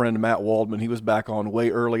from our friend Matt Waldman. He was back on way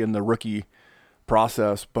early in the rookie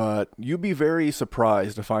process, but you'd be very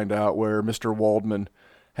surprised to find out where Mr. Waldman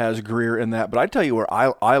has Grier in that. But I tell you where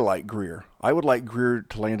I like Grier. I would like Grier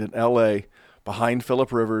to land in L.A. behind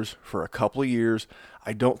Phillip Rivers for a couple of years.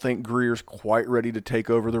 I don't think Grier's quite ready to take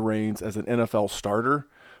over the reins as an NFL starter,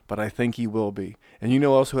 but I think he will be. And you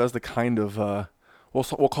know else who has the kind of,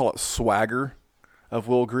 we'll call it swagger of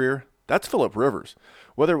Will Grier? That's Phillip Rivers.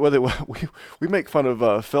 Whether we make fun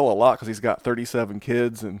of Phil a lot because he's got 37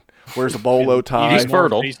 kids and wears a bolo tie. He's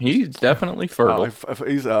fertile. He's definitely fertile.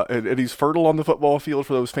 He's fertile on the football field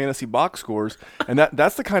for those fantasy box scores. And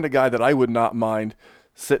that's the kind of guy that I would not mind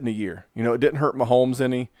sitting a year. It didn't hurt Mahomes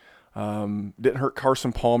any. Didn't hurt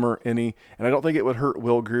Carson Palmer any, and I don't think it would hurt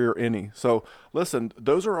Will Grier any. So listen,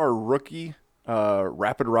 those are our rookie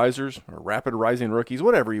rapid risers or rapid rising rookies,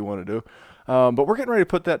 whatever you want to do. But we're getting ready to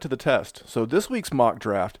put that to the test. So this week's mock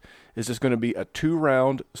draft is just going to be a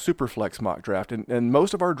 2-round Superflex mock draft, and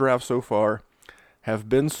most of our drafts so far have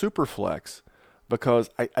been Superflex because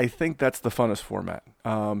I think that's the funnest format.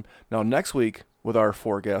 Now next week with our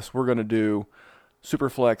 4 guests, we're going to do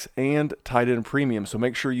Superflex and tight end premium. So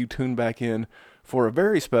make sure you tune back in for a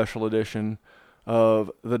very special edition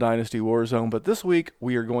of the Dynasty Warzone. But this week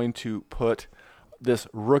we are going to put this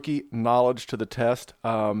rookie knowledge to the test.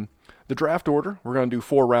 The draft order, we're going to do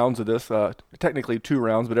 4 rounds of this, technically 2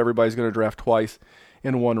 rounds, but everybody's going to draft twice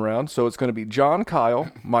in 1 round. So it's going to be John,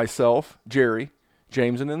 Kyle, myself, Jerry,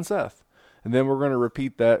 James, and then Seth. And then we're going to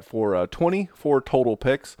repeat that for 24 total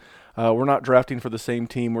picks. We're not drafting for the same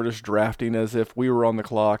team. We're just drafting as if we were on the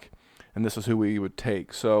clock, and this is who we would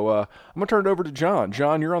take. So I'm going to turn it over to John.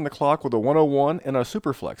 John, you're on the clock with a 101 and a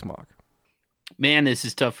Superflex mock. Man, this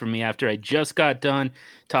is tough for me after I just got done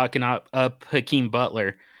talking up Hakeem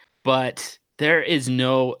Butler. But there is in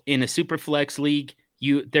a Superflex league,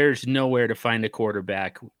 there's nowhere to find a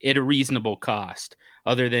quarterback at a reasonable cost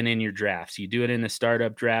other than in your drafts. You do it in a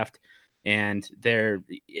startup draft, and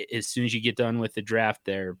as soon as you get done with the draft,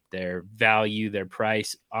 their value, their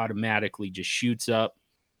price automatically just shoots up,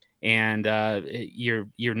 and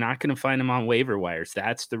you're not going to find them on waiver wires.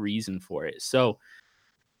 That's the reason for it. So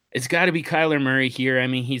it's got to be Kyler Murray here. I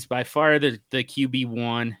mean, he's by far the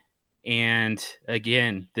QB1, and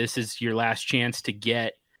again, this is your last chance to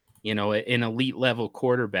get an elite level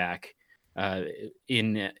quarterback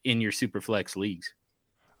in your Superflex leagues.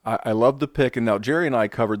 I love the pick, and now Jerry and I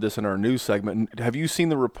covered this in our news segment. Have you seen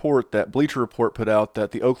the report that Bleacher Report put out that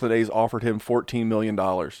the Oakland A's offered him $14 million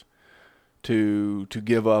to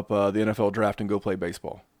give up the NFL draft and go play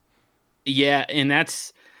baseball? Yeah, and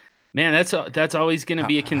that's always going to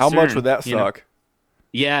be a concern. How much would that suck?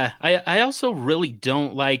 Yeah, I also really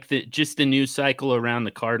don't like the news cycle around the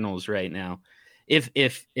Cardinals right now.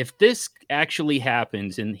 If this actually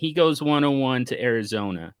happens and he goes 101 to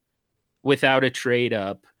Arizona without a trade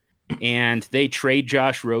up, and they trade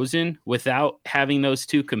Josh Rosen without having those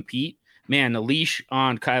two compete, man, the leash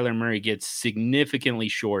on Kyler Murray gets significantly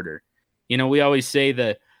shorter. We always say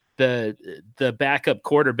the backup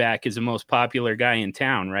quarterback is the most popular guy in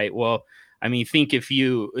town, right? Well, I mean, think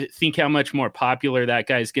how much more popular that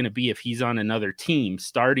guy is going to be if he's on another team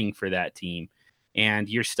starting for that team, and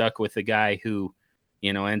you're stuck with a guy who,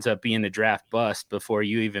 ends up being a draft bust before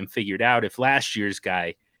you even figured out if last year's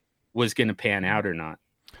guy was going to pan out or not.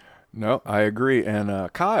 No, I agree.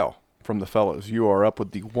 And Kyle from the fellows, you are up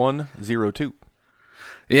with the 102.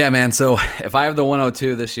 Yeah, man. So if I have the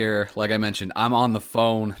 102 this year, like I mentioned, I'm on the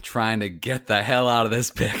phone trying to get the hell out of this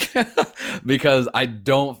pick because I'm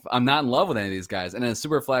not in love with any of these guys. And in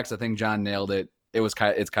Superflex, I think John nailed it. It's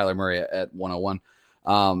Kyler Murray at 101.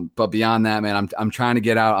 But beyond that, man, I'm trying to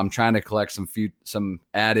get out. I'm trying to collect some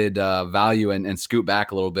added value and scoot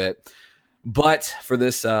back a little bit. But for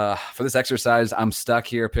this exercise, I'm stuck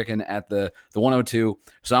here picking at the 102.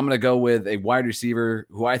 So I'm going to go with a wide receiver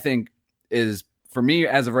who I think is, for me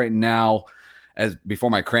as of right now, as before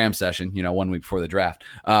my cram session, 1 week before the draft,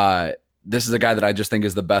 this is a guy that I just think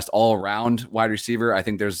is the best all around wide receiver. I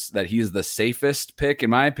think he's the safest pick in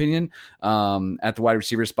my opinion at the wide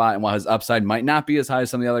receiver spot. And while his upside might not be as high as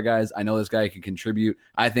some of the other guys, I know this guy can contribute.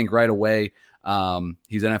 I think right away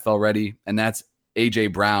he's NFL ready, and that's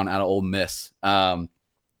AJ Brown out of Ole Miss. I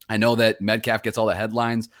know that Metcalf gets all the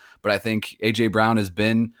headlines, but I think AJ Brown has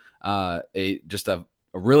been just a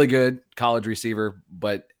really good college receiver,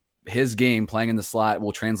 but his game playing in the slot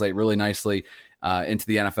will translate really nicely into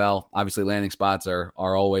the NFL. Obviously, landing spots are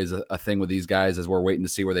always a thing with these guys as we're waiting to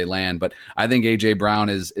see where they land. But I think AJ Brown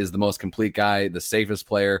is the most complete guy, the safest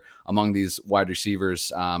player among these wide receivers.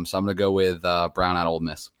 So I'm going to go with Brown out of Ole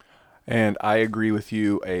Miss. And I agree with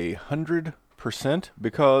you 100%.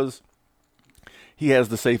 Because he has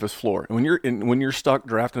the safest floor. And when you're stuck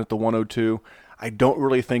drafting at the 102, I don't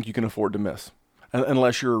really think you can afford to miss.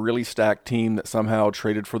 Unless you're a really stacked team that somehow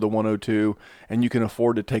traded for the 102 and you can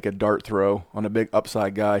afford to take a dart throw on a big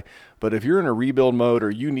upside guy. But if you're in a rebuild mode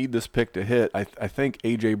or you need this pick to hit, I think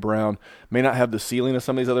A.J. Brown may not have the ceiling of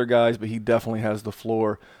some of these other guys, but he definitely has the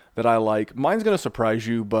floor that I like. Mine's going to surprise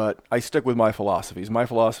you, but I stick with my philosophies. My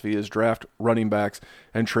philosophy is draft running backs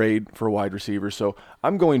and trade for wide receivers. So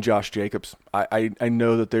I'm going Josh Jacobs. I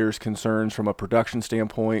know that there's concerns from a production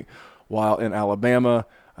standpoint while in Alabama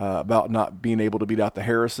about not being able to beat out the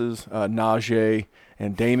Harrises, Najee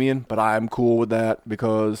and Damian, but I'm cool with that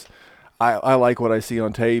because I like what I see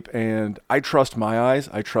on tape, and I trust my eyes.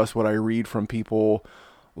 I trust what I read from people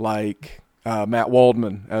like Matt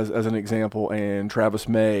Waldman, as an example, and Travis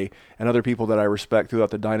May, and other people that I respect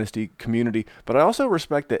throughout the Dynasty community. But I also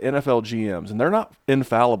respect the NFL GMs, and they're not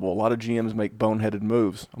infallible. A lot of GMs make boneheaded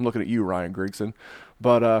moves. I'm looking at you, Ryan Grigson.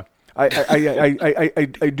 But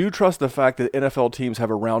I do trust the fact that NFL teams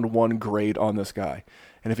have a round 1 grade on this guy.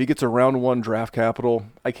 And if he gets a round 1 draft capital,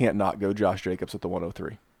 I can't not go Josh Jacobs at the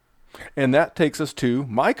 103. And that takes us to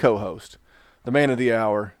my co-host, the man of the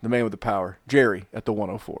hour, the man with the power, Jerry at the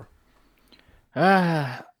 104.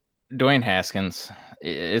 Dwayne Haskins.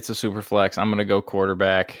 It's a super flex. I'm going to go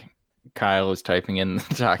quarterback. Kyle is typing in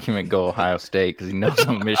the document, go Ohio State, because he knows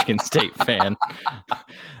I'm a Michigan State fan.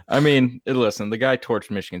 I mean, listen, the guy torched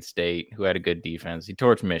Michigan State, who had a good defense. He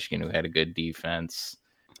torched Michigan, who had a good defense.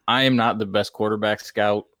 I am not the best quarterback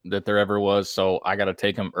scout that there ever was, so I got to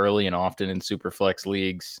take him early and often in super flex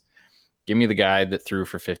leagues. Give me the guy that threw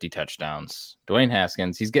for 50 touchdowns. Dwayne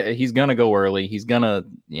Haskins, he's going to go early. He's going to,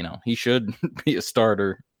 he should be a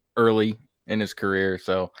starter early in his career.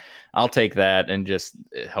 So I'll take that and just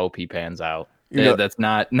hope he pans out. That's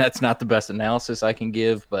not the best analysis I can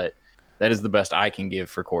give, but that is the best I can give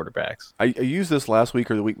for quarterbacks. I used this last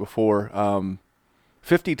week or the week before.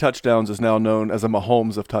 50 touchdowns is now known as a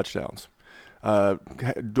Mahomes of touchdowns.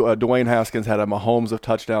 Dwayne Haskins had a Mahomes of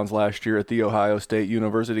touchdowns last year at The Ohio State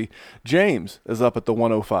University. James is up at the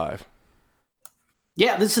 105.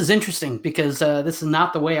 Yeah, this is interesting because this is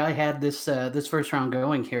not the way I had this first round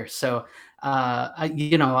going here. So, I'm.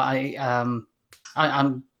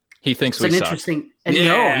 He thinks it's we an suck. interesting. And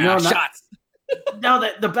no, shots. No,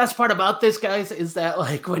 the best part about this, guys, is that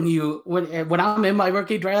like when I'm in my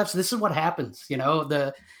rookie drafts, this is what happens.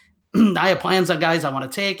 I have plans on guys I want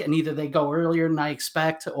to take, and either they go earlier than I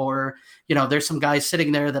expect, or there's some guys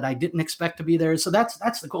sitting there that I didn't expect to be there. So that's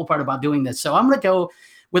the cool part about doing this. So I'm going to go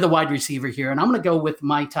with a wide receiver here, and I'm going to go with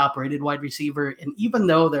my top-rated wide receiver. And even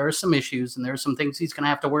though there are some issues and there are some things he's going to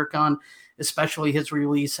have to work on, especially his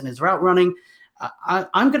release and his route running,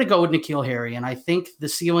 I'm going to go with N'Keal Harry. And I think the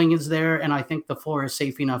ceiling is there, and I think the floor is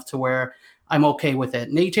safe enough to where I'm okay with it.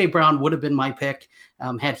 And A.J. Brown would have been my pick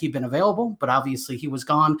had he been available, but obviously he was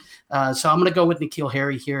gone. So I'm going to go with N'Keal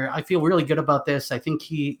Harry here. I feel really good about this. I think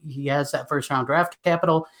he has that first-round draft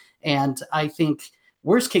capital, and I think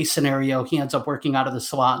worst case scenario, he ends up working out of the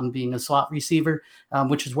slot and being a slot receiver,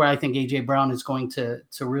 which is where I think A.J. Brown is going to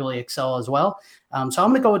really excel as well. So I'm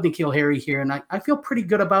going to go with N'Keal Harry here, and I feel pretty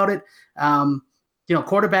good about it.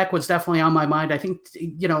 Quarterback was definitely on my mind. I think,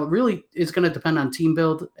 it really is going to depend on team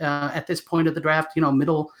build at this point of the draft,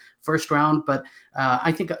 middle first round. But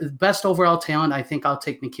I think best overall talent, I think I'll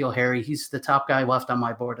take N'Keal Harry. He's the top guy left on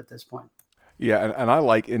my board at this point. Yeah, and I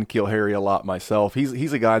like N'Keal Harry a lot myself.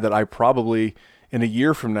 He's a guy that I probably, in a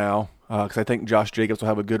year from now, because I think Josh Jacobs will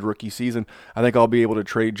have a good rookie season, I think I'll be able to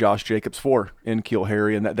trade Josh Jacobs for N'Keal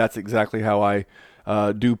Harry, and that's exactly how I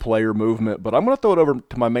do player movement. But I'm going to throw it over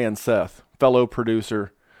to my man Seth, fellow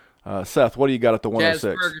producer. Seth, what do you got at the 106?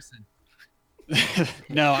 Jazz Ferguson.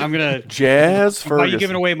 No, I'm going to... Jazz Ferguson. Why are you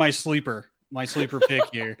giving away my sleeper pick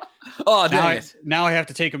here? Oh, dang it. Now I have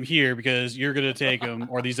to take him here because you're going to take him,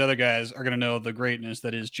 or these other guys are going to know the greatness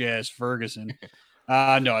that is Jazz Ferguson.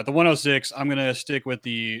 No, at the 106, I'm going to stick with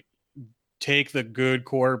the take the good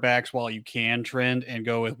quarterbacks while you can trend and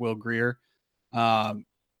go with Will Grier.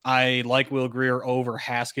 I like Will Grier over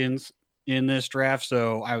Haskins in this draft,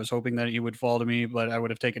 so I was hoping that he would fall to me, but I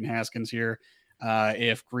would have taken Haskins here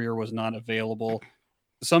if Grier was not available.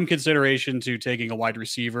 Some consideration to taking a wide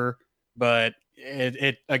receiver, but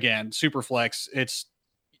it again, super flex. It's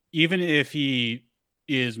even if he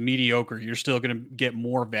is mediocre, you're still going to get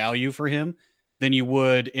more value for him than you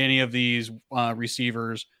would any of these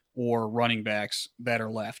receivers or running backs that are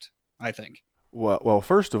left, I think. Well,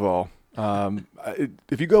 first of all,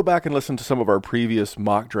 if you go back and listen to some of our previous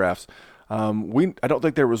mock drafts, I don't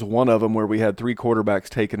think there was one of them where we had 3 quarterbacks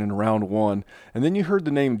taken in round 1. And then you heard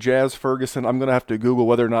the name Jazz Ferguson. I'm going to have to Google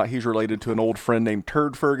whether or not he's related to an old friend named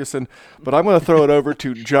Turd Ferguson. But I'm going to throw it over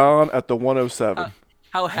to John at the 107.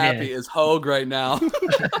 How happy is Hogue right now?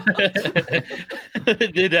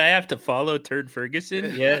 Did I have to follow Turd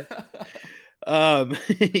Ferguson? Yeah.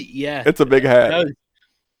 Yeah. It's a big hat.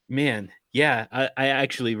 Yeah, I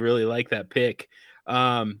actually really like that pick.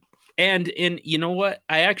 And you know what?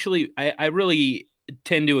 I really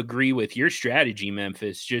tend to agree with your strategy,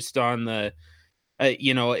 Memphis, just on the,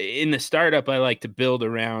 in the startup, I like to build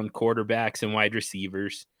around quarterbacks and wide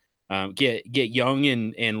receivers, get young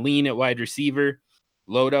and lean at wide receiver,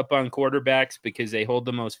 load up on quarterbacks because they hold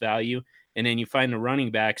the most value. And then you find the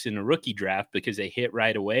running backs in the rookie draft because they hit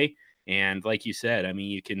right away. And like you said, I mean,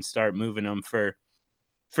 you can start moving them for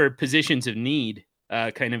positions of need,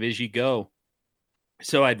 kind of as you go.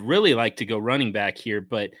 So I'd really like to go running back here,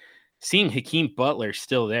 but seeing Hakeem Butler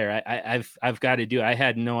still there, I've got to do. I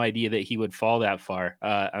had no idea that he would fall that far.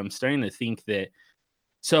 I'm starting to think that.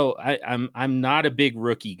 So I'm not a big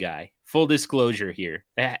rookie guy. Full disclosure here.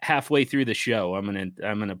 Halfway through the show, I'm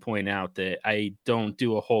gonna point out that I don't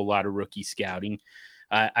do a whole lot of rookie scouting.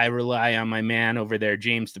 I rely on my man over there,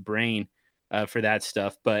 James the Brain, for that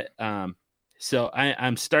stuff. But so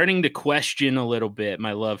I'm starting to question a little bit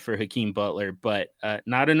my love for Hakeem Butler, but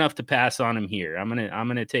not enough to pass on him here. I'm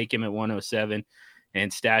gonna take him at 107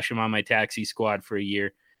 and stash him on my taxi squad for a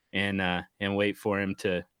year and wait for him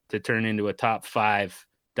to turn into a top 5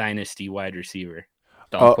 dynasty wide receiver.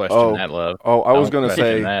 Don't question that love. I was going to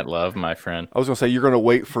say that love, my friend. I was going to say you're going to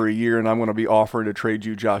wait for a year, and I'm going to be offering to trade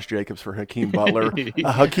you Josh Jacobs for Hakeem Butler,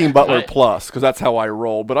 Hakeem Butler plus, because that's how I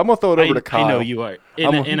roll. But I'm going to throw it over to Kyle. I know you are,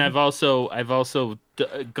 and I've also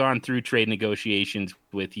gone through trade negotiations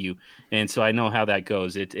with you, and so I know how that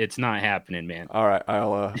goes. It's not happening, man. All right,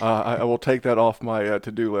 I will take that off my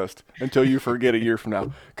to-do list until you forget a year from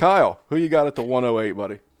now. Kyle, who you got at the 108,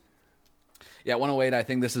 buddy? Yeah, 108. I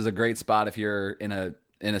think this is a great spot if you're in a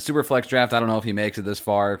Superflex draft. I don't know if he makes it this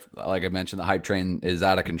far. Like I mentioned, the hype train is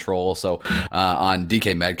out of control. So on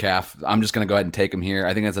DK Metcalf, I'm just going to go ahead and take him here.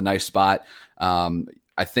 I think that's a nice spot.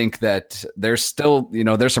 I think that there's still,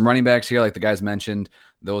 there's some running backs here, like the guys mentioned.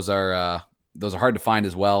 Those are hard to find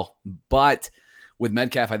as well. But with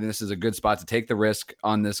Metcalf, I think this is a good spot to take the risk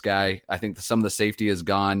on this guy. I think some of the safety is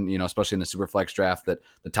gone, especially in the Superflex draft, that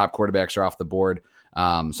the top quarterbacks are off the board. So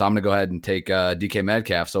I'm going to go ahead and take DK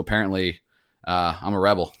Metcalf. So apparently I'm a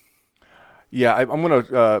rebel. Yeah, I'm going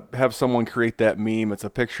to have someone create that meme. It's a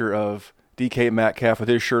picture of DK Metcalf with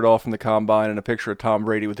his shirt off in the combine and a picture of Tom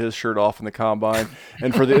Brady with his shirt off in the combine.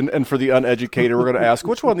 And for the uneducated, we're going to ask,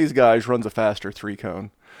 which one of these guys runs a faster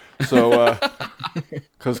 3-cone? So,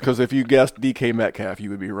 because if you guessed DK Metcalf, you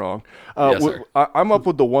would be wrong. Yes, sir. I'm up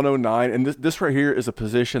with the 109, and this right here is a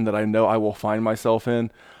position that I know I will find myself in.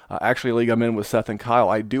 Actually, league I'm in with Seth and Kyle,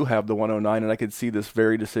 I do have the 109, and I could see this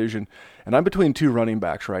very decision. And I'm between 2 running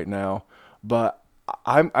backs right now, but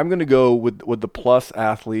I'm going to go with the plus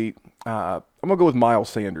athlete. I'm going to go with Miles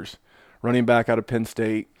Sanders, running back out of Penn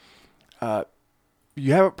State.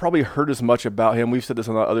 You haven't probably heard as much about him. We've said this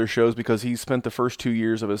on other shows because he spent the first 2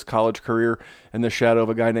 years of his college career in the shadow of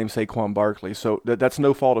a guy named Saquon Barkley. So that's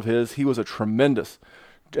no fault of his. He was a tremendous,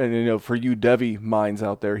 and for you Devy minds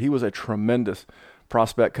out there, he was a tremendous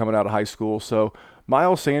prospect coming out of high school. So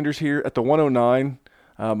Miles Sanders here at the 109.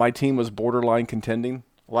 My team was borderline contending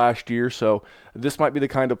last year, so this might be the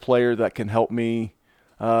kind of player that can help me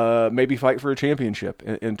maybe fight for a championship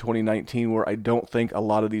in 2019, where I don't think a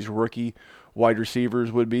lot of these rookie wide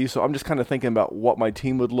receivers would be. So I'm just kind of thinking about what my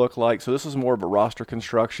team would look like. So this is more of a roster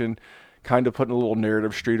construction, kind of putting a little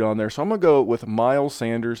narrative street on there. So I'm going to go with Miles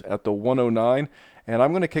Sanders at the 109, and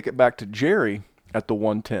I'm going to kick it back to Jerry at the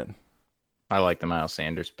 110. I like the Miles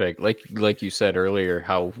Sanders pick. Like you said earlier,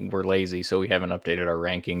 how we're lazy, so we haven't updated our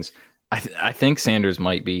rankings. I think Sanders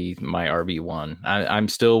might be my RB1. I'm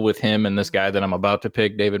still with him and this guy that I'm about to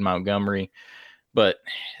pick, David Montgomery. But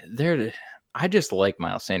I just like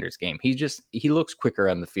Miles Sanders' game. He looks quicker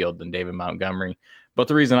on the field than David Montgomery. But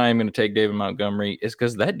the reason I am going to take David Montgomery is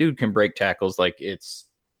because that dude can break tackles like it's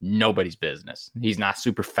nobody's business. He's not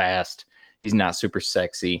super fast. He's not super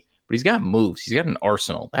sexy. But he's got moves. He's got an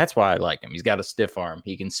arsenal. That's why I like him. He's got a stiff arm.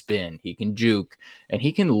 He can spin. He can juke. And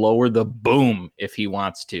he can lower the boom if he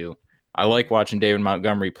wants to. I like watching David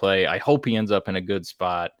Montgomery play. I hope he ends up in a good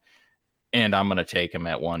spot. And I'm going to take him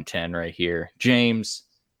at 110 right here. James,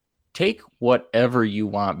 take whatever you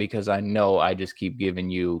want because I know I just keep giving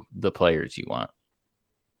you the players you want.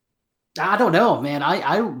 I don't know, man.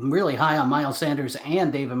 I'm really high on Miles Sanders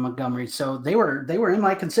and David Montgomery. So they were in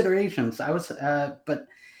my considerations. But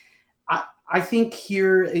I think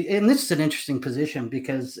here, and this is an interesting position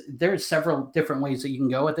because there's several different ways that you can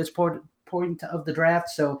go at this point of the draft.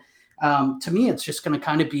 So to me, it's just going to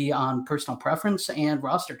kind of be on personal preference and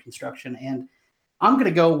roster construction. And I'm going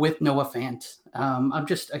to go with Noah Fant. I'm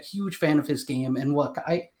just a huge fan of his game. And look,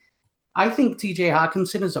 I think TJ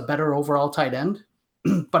Hawkinson is a better overall tight end,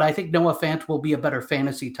 but I think Noah Fant will be a better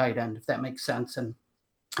fantasy tight end, if that makes sense. And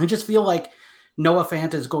I just feel like Noah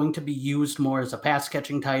Fant is going to be used more as a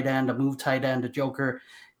pass-catching tight end, a move tight end, a joker.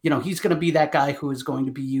 He's going to be that guy who is going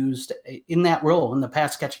to be used in that role, in the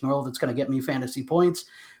pass-catching role that's going to get me fantasy points.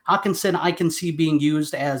 Hawkinson, I can see being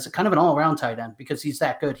used as kind of an all-around tight end because he's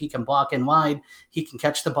that good. He can block in wide. He can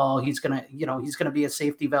catch the ball. He's going to be a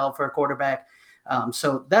safety valve for a quarterback.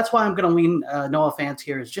 So that's why I'm going to lean Noah Fant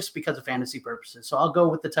here, is just because of fantasy purposes. So I'll go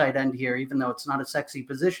with the tight end here, even though it's not a sexy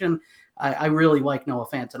position. I really like Noah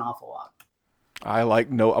Fant an awful lot.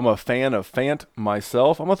 I'm a fan of Fant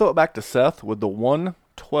myself. I'm going to throw it back to Seth with the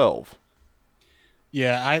 112.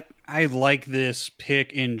 Yeah, I like this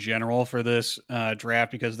pick in general for this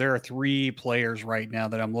draft because there are 3 players right now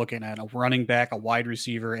that I'm looking at: a running back, a wide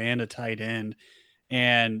receiver, and a tight end.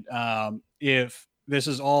 And if this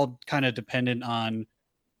is all kind of dependent on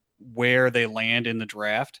where they land in the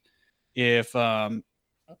draft, and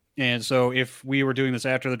so if we were doing this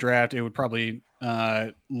after the draft, it would probably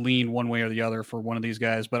lean one way or the other for one of these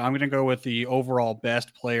guys. But I'm going to go with the overall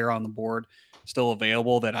best player on the board still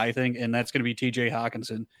available that I think, and that's going to be TJ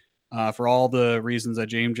Hawkinson. For all the reasons that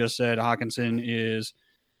James just said, Hawkinson is,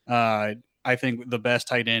 I think, the best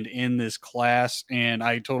tight end in this class, and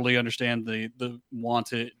I totally understand the want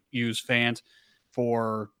to use Fant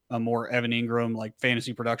for a more Evan Ingram, like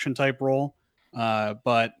fantasy production type role.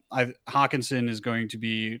 But Hawkinson is going to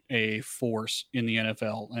be a force in the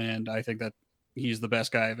NFL, and I think that he's the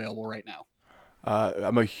best guy available right now.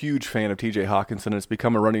 I'm a huge fan of TJ Hawkinson. It's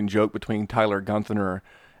become a running joke between Tyler Gunther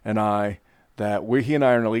and I that he and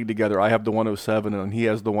I are in a league together. I have the 107 and he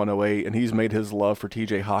has the 108, and he's made his love for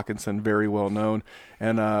TJ Hawkinson very well known.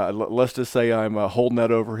 And let's just say I'm holding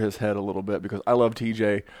that over his head a little bit because I love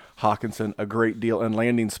TJ Hawkinson a great deal. And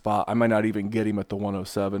landing spot, I might not even get him at the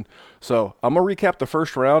 107. So I'm going to recap the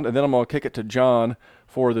first round, and then I'm going to kick it to John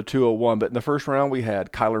for the 201. But in the first round, we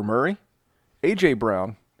had Kyler Murray, A.J.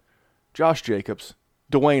 Brown, Josh Jacobs,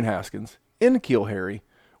 Dwayne Haskins, N'Keal Harry,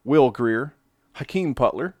 Will Greer, Hakeem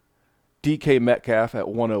Butler, DK Metcalf at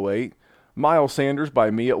 108, Miles Sanders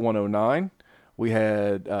by me at 109. We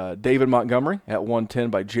had David Montgomery at 110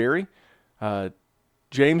 by Jerry.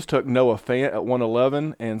 James took Noah Fant at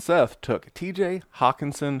 111, and Seth took TJ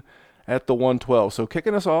Hawkinson at the 112. So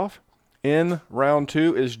kicking us off in round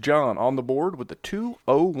 2 is John on the board with the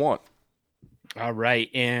 201. All right,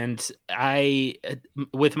 and I,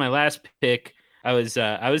 with my last pick, I was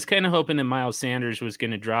kind of hoping that Miles Sanders was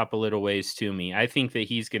going to drop a little ways to me. I think that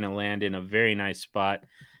he's going to land in a very nice spot,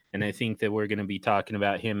 and I think that we're going to be talking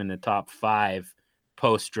about him in the top 5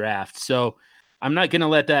 post-draft. So I'm not going to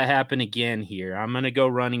let that happen again here. I'm going to go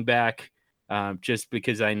running back just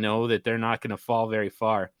because I know that they're not going to fall very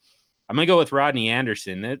far. I'm going to go with Rodney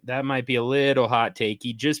Anderson. That might be a little hot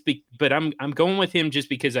takey, but I'm going with him just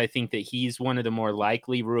because I think that he's one of the more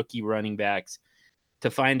likely rookie running backs to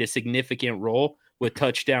find a significant role with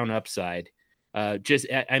touchdown upside.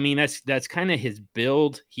 That's kind of his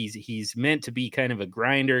build. He's meant to be kind of a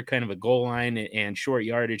grinder, kind of a goal line and short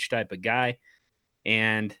yardage type of guy.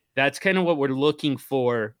 And that's kind of what we're looking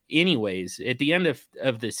for anyways. At the end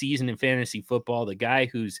of the season in fantasy football, the guy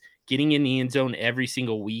who's getting in the end zone every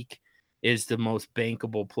single week is the most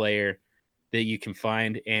bankable player that you can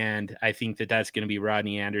find. And I think that that's going to be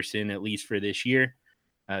Rodney Anderson, at least for this year.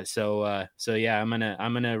 So yeah, I'm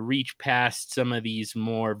gonna reach past some of these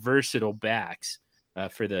more versatile backs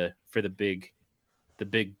for the big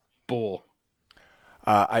bull.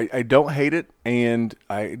 I don't hate it, and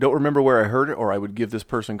I don't remember where I heard it, or I would give this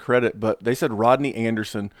person credit, but they said Rodney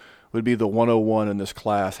Anderson would be the 101 in this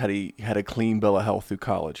class had he had a clean bill of health through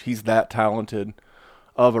college. He's that talented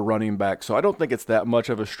of a running back, so I don't think it's that much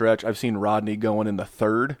of a stretch. I've seen Rodney going in the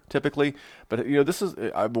 3rd typically, but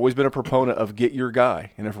I've always been a proponent of get your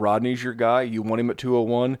guy, and if Rodney's your guy, you want him at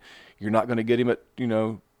 201. You're not going to get him at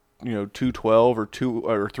 212 or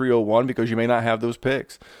 301 because you may not have those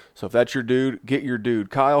picks. So if that's your dude, get your dude.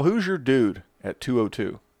 Kyle, who's your dude at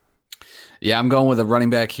 202? Yeah, I'm going with a running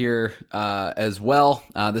back here as well.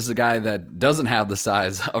 This is a guy that doesn't have the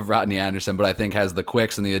size of Rodney Anderson, but I think has the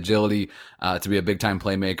quicks and the agility to be a big-time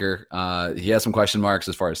playmaker. He has some question marks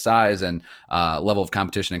as far as size and level of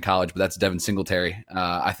competition in college, but that's Devin Singletary.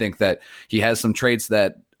 I think that he has some traits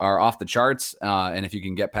that are off the charts, and if you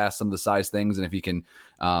can get past some of the size things, and if he can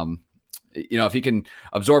if he can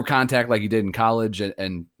absorb contact like he did in college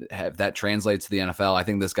and have that translates to the NFL, I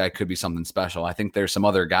think this guy could be something special. I think there's some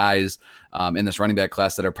other guys in this running back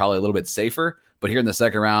class that are probably a little bit safer, but here in the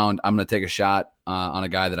second round, I'm going to take a shot on a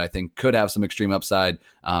guy that I think could have some extreme upside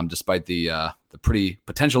despite the pretty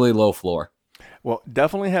potentially low floor. Well,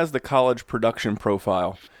 definitely has the college production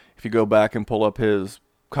profile. If you go back and pull up his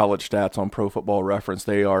college stats on Pro Football Reference,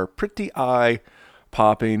 they are pretty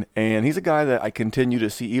eye-popping, and he's a guy that I continue to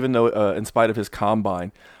see, even though in spite of his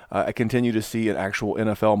combine, I continue to see in actual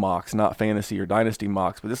NFL mocks, not fantasy or dynasty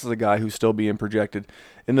mocks, but this is a guy who's still being projected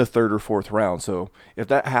in the 3rd or 4th round. So if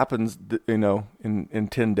that happens, in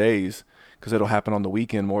 10 days, because it'll happen on the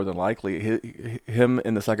weekend more than likely, him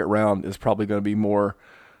in the second round is probably going to be more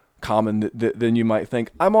common than you might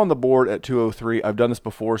think. I'm on the board at 203. I've done this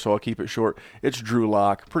before, so I'll keep it short. It's Drew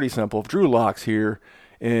Lock. Pretty simple. If Drew Lock's here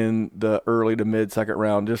in the early to mid second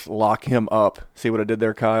round, just lock him up. See what I did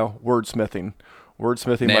there, Kyle? Wordsmithing.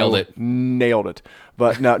 Nailed it.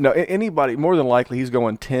 But no, anybody, more than likely, he's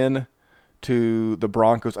going 10 to the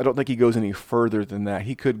Broncos. I don't think he goes any further than that.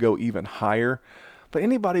 He could go even higher. But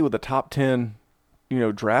anybody with a top 10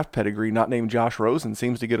 draft pedigree, not named Josh Rosen,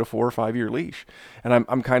 seems to get a 4 or 5 year leash. And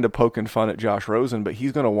I'm kind of poking fun at Josh Rosen, but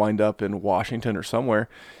he's going to wind up in Washington or somewhere,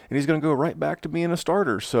 and he's going to go right back to being a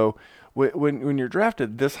starter. So when you're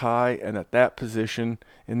drafted this high and at that position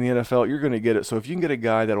in the NFL, you're going to get it. So if you can get a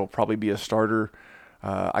guy that will probably be a starter,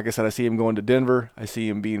 like I said, I see him going to Denver. I see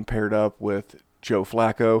him being paired up with Joe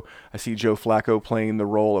Flacco. I see Joe Flacco playing the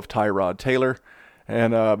role of Tyrod Taylor.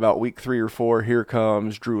 And about week 3 or 4, here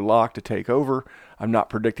comes Drew Lock to take over. I'm not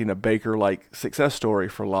predicting a Baker-like success story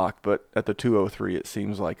for Lock, but at the 203, it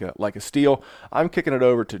seems like a steal. I'm kicking it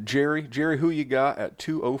over to Jerry. Jerry, who you got at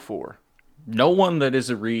 204? No one that is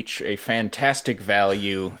a reach, a fantastic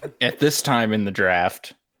value at this time in the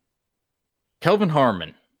draft. Kelvin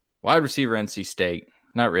Harmon, wide receiver, NC State.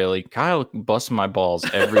 Not really. Kyle busts my balls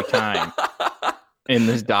every time in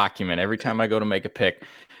this document, every time I go to make a pick.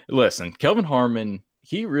 Listen, Kelvin Harmon,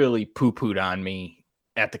 he really poo-pooed on me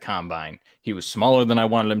at the combine. He was smaller than I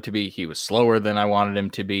wanted him to be. He was slower than I wanted him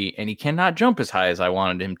to be. And he cannot jump as high as I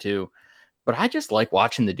wanted him to. But I just like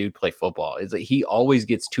watching the dude play football. It's like he always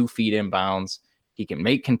gets 2 feet in bounds. He can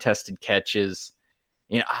make contested catches.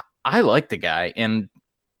 I like the guy. And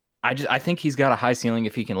I think he's got a high ceiling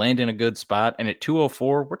if he can land in a good spot. And at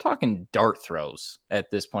 204, we're talking dart throws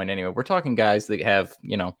at this point anyway. We're talking guys that have,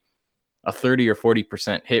 a 30 or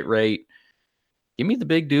 40% hit rate. Give me the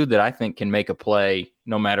big dude that I think can make a play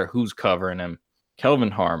no matter who's covering him.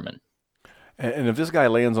 Kelvin Harmon. And if this guy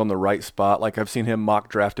lands on the right spot, like I've seen him mock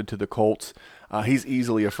drafted to the Colts, he's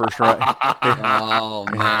easily a first round. Oh,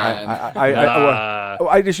 man.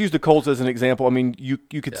 I just use the Colts as an example. I mean, you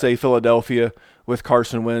could say Philadelphia with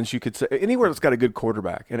Carson Wentz. You could say anywhere that's got a good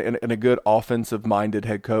quarterback and a good offensive-minded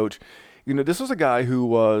head coach. This was a guy who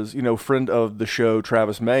was, friend of the show,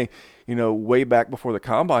 Travis May, way back before the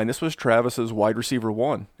combine. This was Travis's wide receiver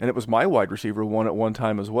 1, and it was my wide receiver 1 at one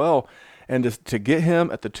time as well. And to get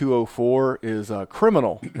him at the 204 is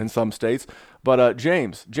criminal in some states. But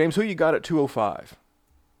James, who you got at 205?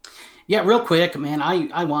 Yeah, real quick, man,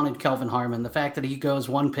 I wanted Kelvin Harmon. The fact that he goes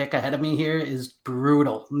 1 pick ahead of me here is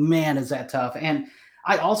brutal. Man, is that tough. And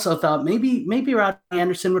I also thought maybe Rodney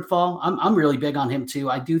Anderson would fall. I'm really big on him too.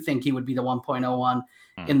 I do think he would be the 1.01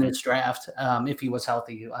 in this draft if he was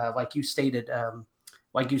healthy, like you stated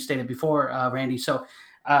before, Randy. So,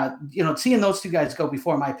 seeing those 2 guys go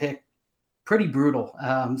before my pick, pretty brutal.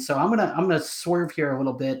 So I'm gonna swerve here a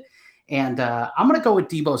little bit, and I'm gonna go with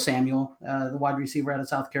Deebo Samuel, the wide receiver out of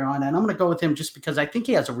South Carolina, and I'm gonna go with him just because I think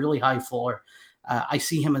he has a really high floor. I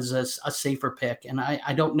see him as a safer pick, and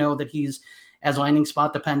I don't know that he's as landing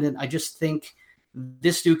spot dependent. I just think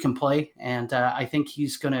this dude can play, and I think you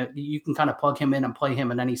can kind of plug him in and play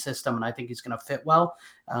him in any system, and I think he's going to fit well.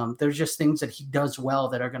 There's just things that he does well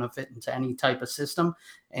that are going to fit into any type of system,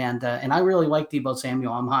 and I really like Deebo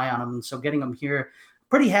Samuel. I'm high on him, and so getting him here,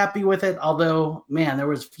 pretty happy with it. Although, man, there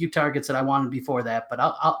was a few targets that I wanted before that, but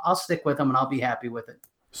I'll stick with him, and I'll be happy with it.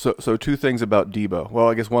 So 2 things about Deebo. Well,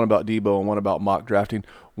 I guess one about Deebo and one about mock drafting.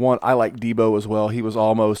 One, I like Deebo as well. He was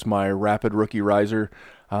almost my rapid rookie riser.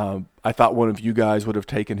 I thought one of you guys would have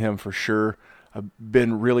taken him for sure. I've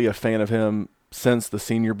been really a fan of him since the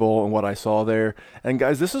Senior Bowl and what I saw there. And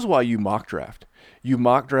guys, this is why you mock draft. You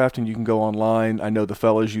mock draft and you can go online. I know the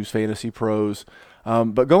fellas use Fantasy Pros,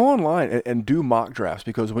 but go online and do mock drafts,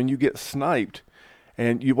 because when you get sniped,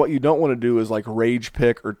 and what you don't want to do is like rage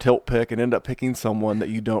pick or tilt pick and end up picking someone that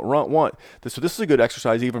you don't want. So this is a good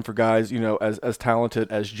exercise even for guys, as talented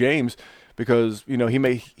as James, because, in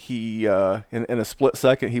a split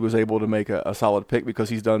second, he was able to make a solid pick because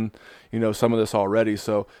he's done, some of this already.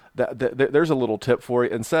 So there's a little tip for you.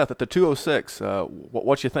 And Seth, at the 206,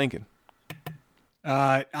 what you thinking?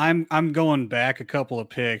 I'm going back a couple of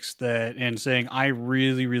picks and saying I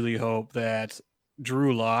really, really hope that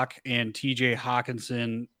Drew Lock and TJ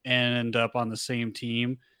Hawkinson end up on the same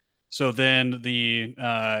team. So then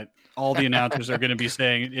all the announcers are going to be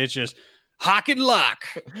saying it's just Hawk and Lock.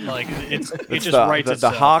 Like it just writes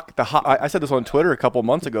itself. I said this on Twitter a couple of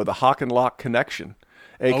months ago, the Hawk and Lock connection,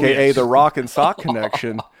 aka the Rock and Sock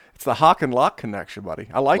connection. It's the Hawk and Lock connection, buddy.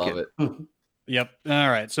 I like it. Yep. All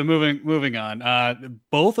right. So moving on.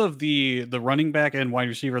 Both of the running back and wide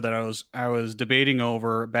receiver that I was debating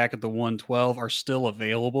over back at the 112 are still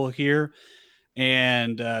available here.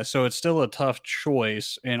 And so it's still a tough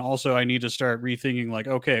choice. And also, I need to start rethinking, like,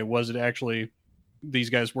 okay, was it actually these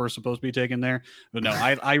guys were supposed to be taken there? But no,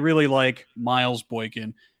 I really like Miles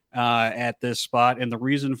Boykin at this spot. And the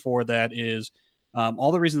reason for that is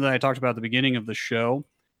all the reasons that I talked about at the beginning of the show.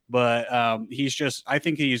 But I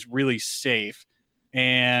think he's really safe.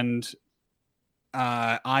 And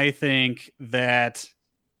I think that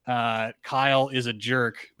Kyle is a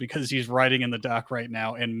jerk because he's riding in the dock right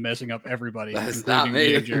now and messing up everybody. That's not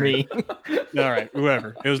me. And Jerry. All right,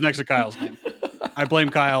 whoever. It was next to Kyle's name. I blame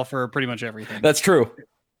Kyle for pretty much everything. That's true.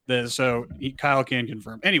 Kyle can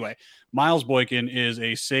confirm. Anyway, Miles Boykin is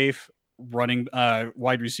a safe running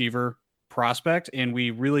wide receiver prospect, and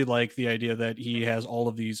we really like the idea that he has all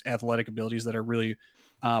of these athletic abilities that are really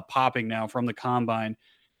popping now from the combine.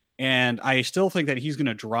 And I still think that he's going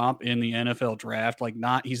to drop in the NFL draft.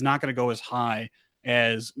 He's not going to go as high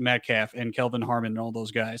as Metcalf and Kelvin Harmon and all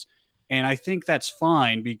those guys. And I think that's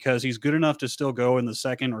fine because he's good enough to still go in the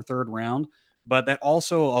second or third round. But that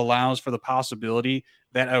also allows for the possibility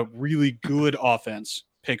that a really good offense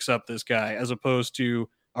picks up this guy as opposed to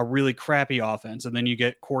a really crappy offense. And then you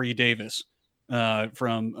get Corey Davis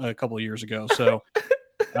from a couple of years ago. So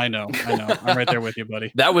I know. I'm right there with you,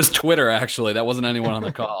 buddy. That was Twitter, actually. That wasn't anyone on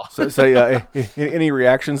the call. So any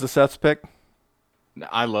reactions to Seth's pick?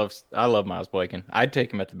 I love Miles Boykin. I'd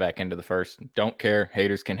take him at the back end of the first. Don't care.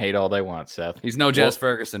 Haters can hate all they want, Seth. He's no Jazz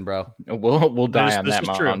Ferguson, bro. We'll die on that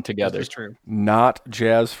mountain together. This is true. Not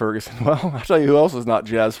Jazz Ferguson. Well, I'll tell you who else is not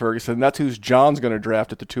Jazz Ferguson. That's who's John's going to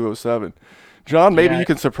draft at the 207. John, maybe you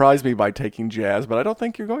can surprise me by taking Jazz, but I don't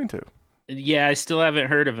think you're going to. Yeah, I still haven't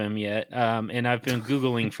heard of him yet, and I've been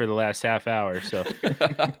Googling for the last half hour. So, no,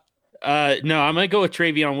 I'm gonna go with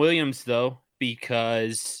Travion Williams though,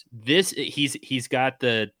 because he's got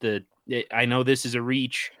the. I know this is a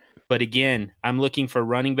reach, but again, I'm looking for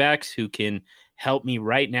running backs who can help me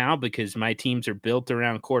right now because my teams are built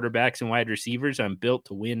around quarterbacks and wide receivers. I'm built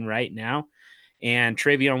to win right now, and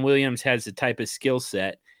Travion Williams has the type of skill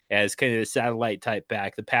set as kind of the satellite type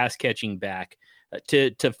back, the pass catching back,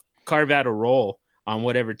 to carve out a role on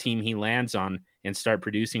whatever team he lands on and start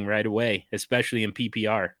producing right away, especially in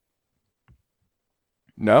PPR.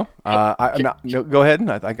 No, no, go ahead.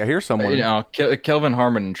 I think I hear someone. Kelvin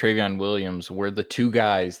Harmon and Travion Williams were the two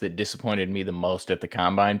guys that disappointed me the most at the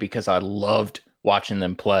combine because I loved watching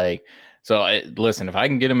them play. So listen, if I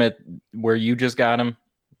can get him at where you just got him,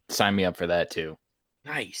 sign me up for that too.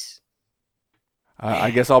 Nice.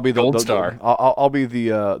 I guess I'll be the gold star. I'll be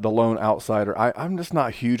the lone outsider. I'm just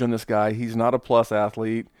not huge on this guy. He's not a plus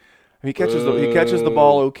athlete. He catches the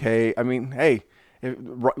ball okay. I mean, hey,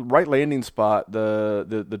 right landing spot,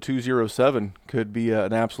 the 207 could be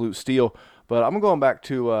an absolute steal. But I'm going back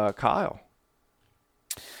to Kyle.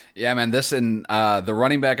 Yeah, man. The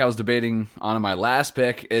running back I was debating on in my last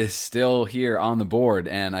pick is still here on the board,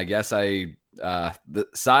 and I guess the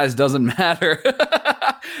size doesn't matter.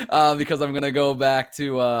 Because I'm going to go back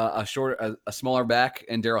to a smaller back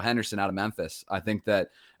and Darrell Henderson out of Memphis. I think that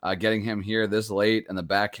getting him here this late in the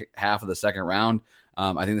back half of the second round,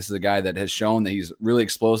 I think this is a guy that has shown that he's really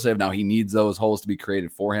explosive. Now he needs those holes to be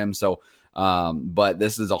created for him. So, but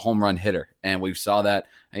this is a home run hitter, and we saw that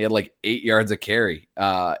he had like 8 yards of carry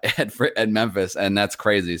at Memphis, and that's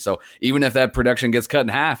crazy. So even if that production gets cut in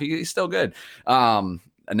half, he's still good.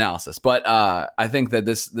 Analysis, but I think that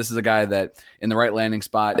this is a guy that in the right landing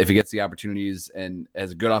spot, if he gets the opportunities and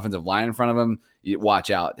has a good offensive line in front of him, you watch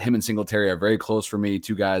out. Him and Singletary are very close for me.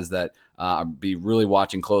 Two guys that be really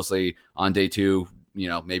watching closely on day 2,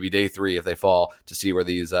 maybe day 3 if they fall, to see where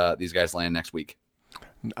these guys land next week.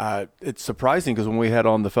 It's surprising because when we had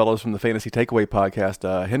on the fellows from the Fantasy Takeaway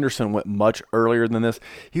podcast, Henderson went much earlier than this.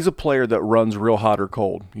 He's a player that runs real hot or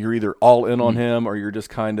cold. You're either all in on him or you're just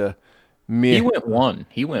kind of meh. He went one.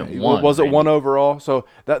 Was it one overall? So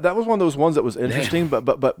that was one of those ones that was interesting.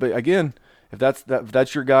 But again, if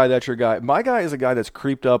that's your guy, that's your guy. My guy is a guy that's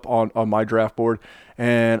creeped up on my draft board,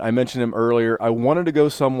 and I mentioned him earlier. I wanted to go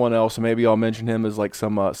someone else, and maybe I'll mention him as like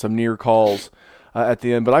some near calls at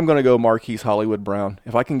the end. But I'm going to go Marquise Hollywood Brown.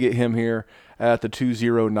 If I can get him here at the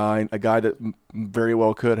 209, a guy that very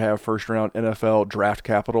well could have first round NFL draft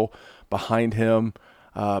capital behind him.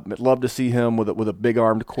 I'd love to see him with a big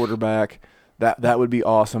armed quarterback. That would be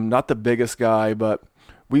awesome. Not the biggest guy, but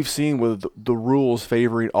we've seen with the rules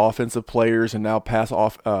favoring offensive players, and now pass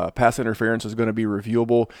interference is going to be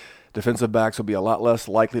reviewable. Defensive backs will be a lot less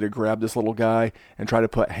likely to grab this little guy and try to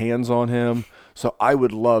put hands on him. So I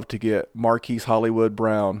would love to get Marquise Hollywood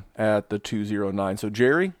Brown at the 209. So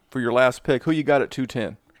Jerry, for your last pick, who you got at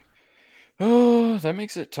 210? Oh, that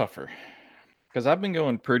makes it tougher. because I've been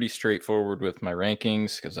going pretty straightforward with my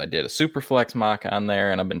rankings because I did a Superflex mock on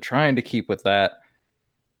there, and I've been trying to keep with that.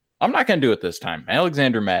 I'm not going to do it this time.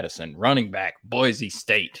 Alexander Madison, running back, Boise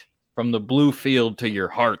State. From the blue field to your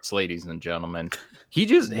hearts, ladies and gentlemen. He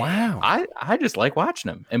just, wow. I just like watching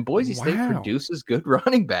him. And Boise State produces good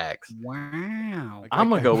running backs. Wow. I'm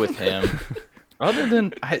going to go with him. Other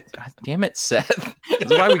than, damn it, Seth.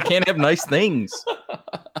 That's why we can't have nice things.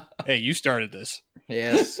 Hey, you started this.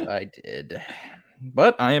 Yes, I did.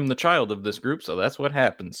 But I am the child of this group, so that's what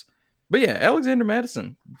happens. But yeah, Alexander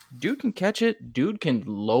Madison, dude can catch it. Dude can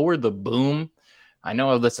lower the boom. I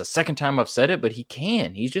know that's the second time I've said it, but he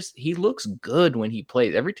can. He looks good when he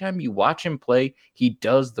plays. Every time you watch him play, he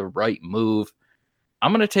does the right move.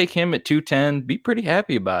 I'm going to take him at 210. Be pretty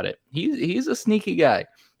happy about it. He's a sneaky guy.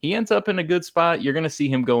 He ends up in a good spot. You're going to see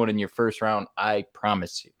him going in your first round. I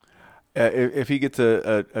promise you. If he gets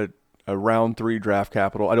a round 3 draft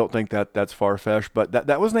capital, I don't think that's far-fetched, but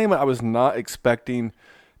that was a name I was not expecting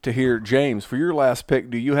to hear. James, for your last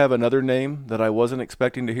pick, do you have another name that I wasn't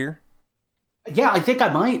expecting to hear? Yeah, I think I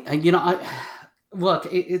might.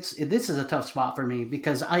 This is a tough spot for me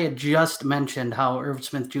because I had just mentioned how Irv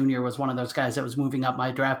Smith Jr. was one of those guys that was moving up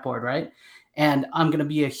my draft board, right? And I'm going to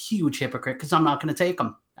be a huge hypocrite because I'm not going to take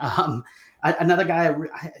him. Another guy,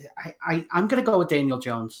 I'm going to go with Daniel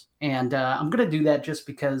Jones, and I'm going to do that just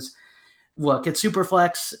because, look, it's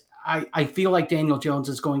Superflex. I feel like Daniel Jones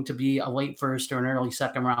is going to be a late first or an early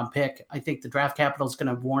second round pick. I think the draft capital is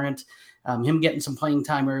going to warrant him getting some playing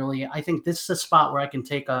time early. I think this is a spot where I can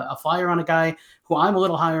take a flyer on a guy who I'm a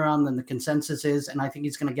little higher on than the consensus is, and I think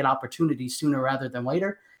he's going to get opportunities sooner rather than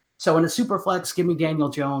later. So in a Superflex, give me Daniel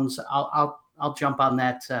Jones. I'll jump on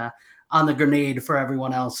that on the grenade for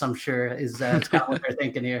everyone else. I'm sure is kind of what they're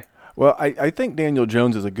thinking here. Well, I think Daniel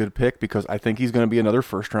Jones is a good pick because I think he's going to be another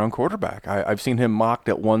first-round quarterback. I've seen him mocked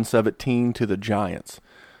at 117 to the Giants.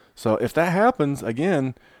 So if that happens,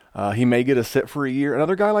 again, he may get a sit for a year.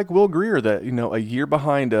 Another guy like Will Grier that, a year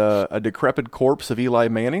behind a decrepit corpse of Eli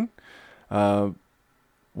Manning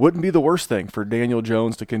wouldn't be the worst thing for Daniel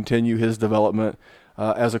Jones to continue his development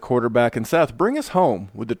as a quarterback. And Seth, bring us home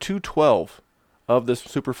with the 212 of this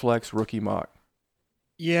Superflex rookie mock.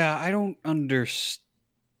 Yeah, I don't understand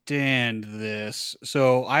this.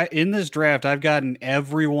 So in this draft, I've gotten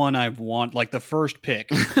everyone I've want, like the first pick.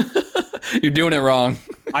 You're doing it wrong.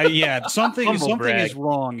 Something is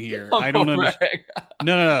wrong here. I don't understand.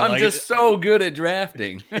 No. I'm just so good at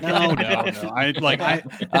drafting. No. I need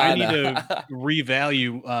to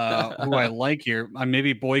revalue who I like here.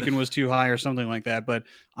 Maybe Boykin was too high or something like that, but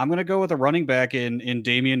I'm going to go with a running back in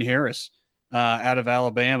Damian Harris out of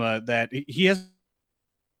Alabama. That he has,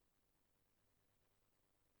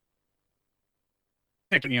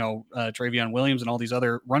 Travion Williams and all these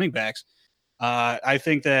other running backs. I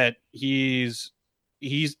think that he's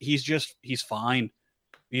fine.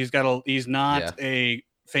 He's not a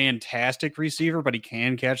fantastic receiver, but he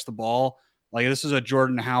can catch the ball. Like, this is a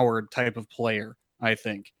Jordan Howard type of player, I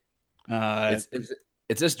think.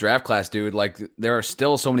 It's this draft class, dude. Like, there are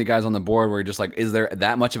still so many guys on the board where you're just like, is there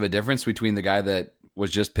that much of a difference between the guy that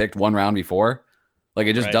was just picked one round before? Like,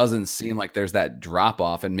 it just doesn't seem like there's that drop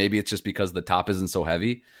off, and maybe it's just because the top isn't so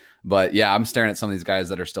heavy. But yeah, I'm staring at some of these guys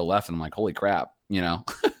that are still left, and I'm like, holy crap,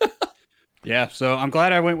 Yeah, so I'm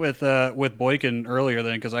glad I went with Boykin earlier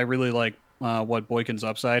then, because I really like what Boykin's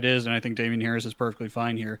upside is, and I think Damian Harris is perfectly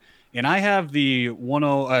fine here. And I have the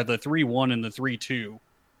 3-1 and the 3-2,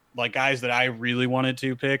 like guys that I really wanted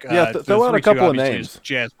to pick. Throw out a couple of names.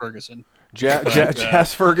 Jazz Ferguson.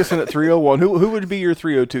 Jazz Ferguson at 301. Who would be your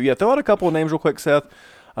 302? Yeah, throw out a couple of names real quick, Seth.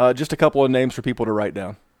 Just a couple of names for people to write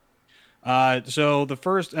down. So the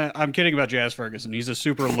first, I'm kidding about Jazz Ferguson. He's a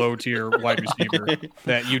super low tier wide receiver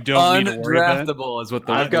that you don't need to worry about. Undraftable is what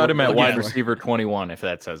I've got him at wide receiver 21, if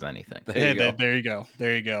that says anything. There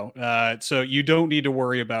you go. So you don't need to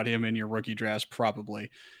worry about him in your rookie drafts,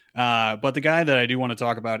 probably. But the guy that I do want to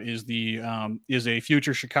talk about is is a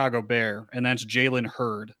future Chicago Bear, and that's Jalen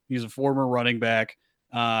Hurd. He's a former running back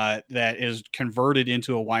that is converted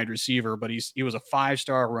into a wide receiver, but he was a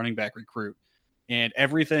 5-star running back recruit. And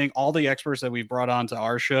all the experts that we've brought onto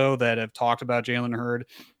our show that have talked about Jalen Hurd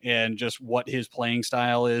and just what his playing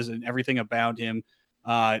style is and everything about him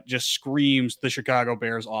just screams the Chicago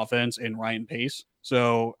Bears offense and Ryan Pace.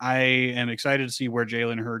 So I am excited to see where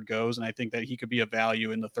Jalen Hurd goes, and I think that he could be a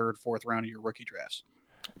value in the 3rd, 4th round of your rookie drafts.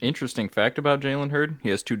 Interesting fact about Jalen Hurd, he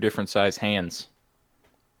has 2 different size hands.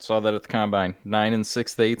 Saw that at the combine. 9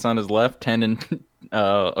 6/8 on his left, 10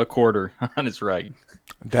 1/4 on his right.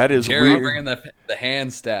 That is Jerry weird. bringing the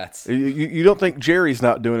hand stats. You don't think Jerry's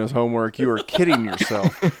not doing his homework? You are kidding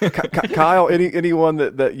yourself. Kyle, anyone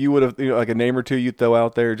that you would have, like a name or two you'd throw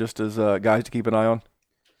out there just as guys to keep an eye on?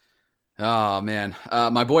 Oh man,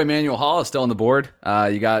 my boy Manuel Hall is still on the board.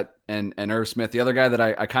 You got and Irv Smith, the other guy that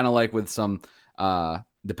I kind of like with some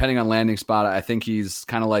depending on landing spot. I think he's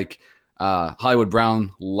kind of like Hollywood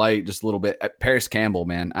Brown light, just a little bit. Paris Campbell,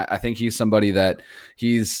 man, I think he's somebody that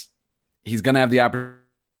he's going to have the opportunities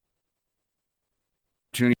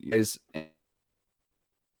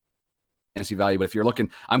fantasy value. But if you're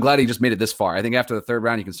looking, I'm glad he just made it this far. I think after the third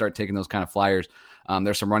round, you can start taking those kind of flyers.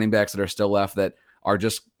 There's some running backs that are still left that are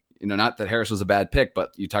just, not that Harris was a bad pick,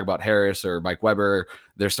 but you talk about Harris or Mike Weber.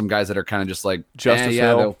 There's some guys that are kind of just like, Justice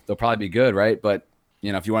Hill. They'll probably be good, right? But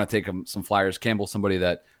if you want to take some flyers, Campbell, somebody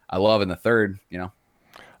that I love in the third,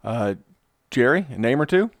 Jerry, a name or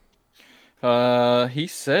two? He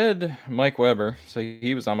said Mike Weber, so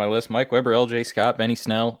he was on my list. Mike Weber, LJ Scott, Benny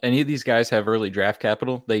Snell. Any of these guys have early draft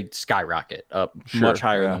capital, they skyrocket up much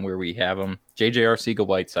higher than where we have them. JJ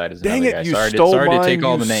Arcega-Whiteside is another guy. Sorry to take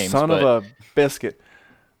all the names. Son of a biscuit.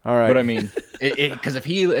 All right. But I mean, because if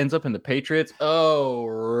he ends up in the Patriots,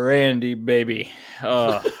 Randy, baby.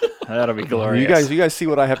 That'll be glorious. You guys see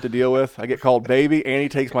what I have to deal with? I get called baby, and he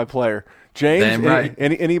takes my player. James, right.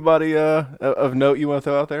 Anybody of note you want to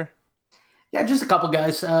throw out there? Yeah, just a couple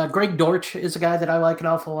guys. Greg Dortch is a guy that I like an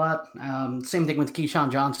awful lot. Same thing with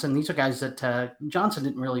Keyshawn Johnson. These are guys that Johnson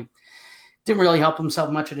didn't really help himself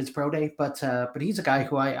much at his pro day, but he's a guy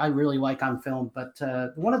who I really like on film. But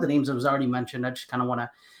one of the names that was already mentioned, I just kind of want to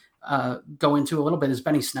go into a little bit is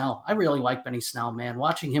Benny Snell. I really like Benny Snell, man.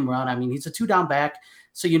 Watching him run, I mean, he's a 2-down back,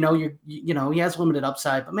 so he has limited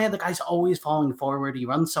upside, but man, the guy's always falling forward. He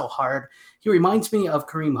runs so hard. He reminds me of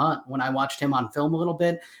Kareem Hunt when I watched him on film a little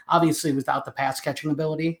bit, obviously without the pass catching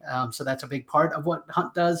ability. So that's a big part of what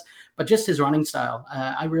Hunt does, but just his running style.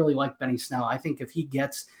 I really like Benny Snell. I think if he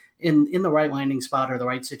gets in the right landing spot or the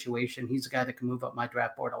right situation, he's a guy that can move up my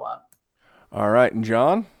draft board a lot. All right. And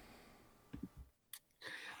John?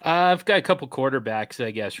 I've got a couple quarterbacks, I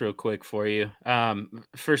guess, real quick for you.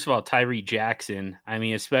 First of all, Tyree Jackson. I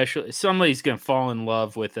mean, especially somebody's going to fall in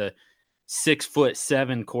love with a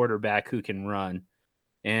 6'7" quarterback who can run.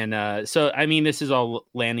 And so, I mean, this is all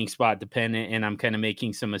landing spot dependent, and I'm kind of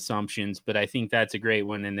making some assumptions, but I think that's a great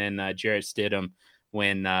one. And then Jarrett Stidham,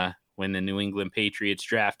 when the New England Patriots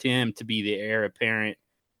draft him to be the heir apparent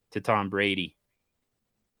to Tom Brady.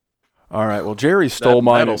 All right. Well, Jerry stole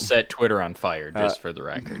mine. That'll set Twitter on fire, just for the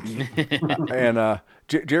record. And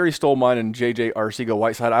Jerry stole mine and JJ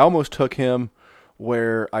Arcega-Whiteside. I almost took him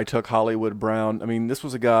where I took Hollywood Brown. I mean, this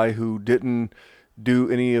was a guy who didn't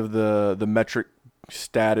do any of the metric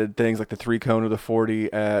statted things like the 3-cone or the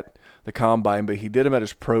 40 at the combine, but he did them at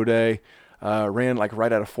his pro day. Ran like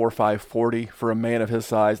right at a 4.5 40 for a man of his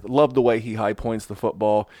size. Loved the way he high points the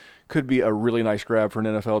football. Could be a really nice grab for an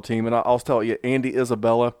NFL team. And I'll tell you, Andy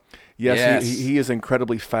Isabella, yes. He is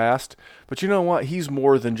incredibly fast. But you know what? He's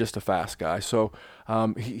more than just a fast guy. So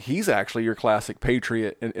he's actually your classic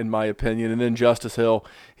Patriot, in my opinion. And then Justice Hill,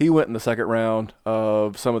 he went in the second round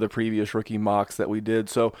of some of the previous rookie mocks that we did.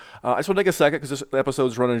 So I just want to take a second because this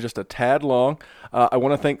episode's running just a tad long. I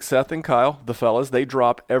want to thank Seth and Kyle, the fellas. They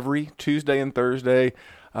drop every Tuesday and Thursday,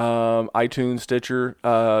 iTunes, Stitcher.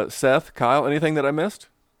 Seth, Kyle, anything that I missed?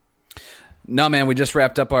 No, man, we just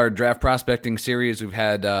wrapped up our draft prospecting series. We've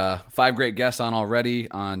had 5 great guests on already.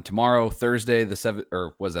 On tomorrow, Thursday, the 7th,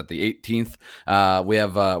 or was that the 18th?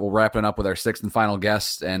 We're wrapping up with our 6th and final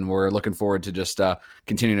guest, and we're looking forward to just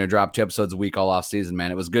continuing to drop 2 episodes a week all off season, man.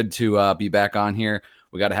 It was good to be back on here.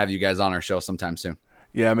 We got to have you guys on our show sometime soon.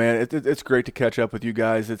 Yeah, man, it's great to catch up with you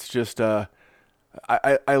guys. It's just I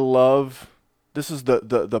love this is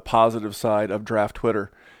the positive side of draft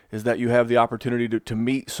Twitter. Is that you have the opportunity to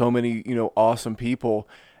meet so many, awesome people.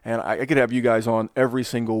 And I could have you guys on every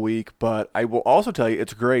single week, but I will also tell you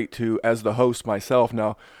it's great to, as the host myself.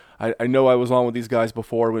 Now, I know I was on with these guys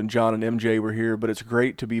before when John and MJ were here, but it's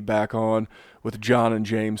great to be back on with John and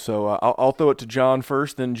James. So I'll throw it to John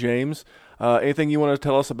first, then James. Anything you want to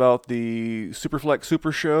tell us about the Superflex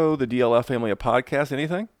Super Show, the DLF family of podcasts,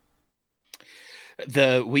 anything?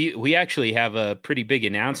 We actually have a pretty big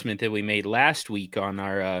announcement that we made last week on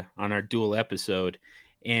our dual episode,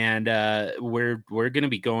 and we're going to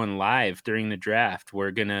be going live during the draft.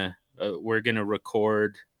 We're gonna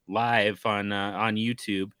record live on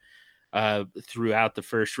YouTube throughout the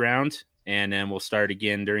first round, and then we'll start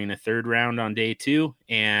again during the third round on day 2,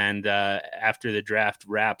 and after the draft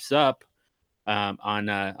wraps up.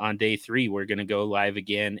 On day 3, we're going to go live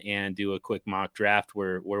again and do a quick mock draft.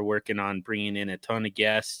 We're working on bringing in a ton of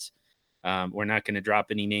guests, We're not going to drop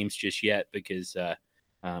any names just yet because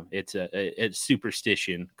it's a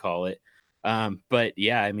superstition, call it. But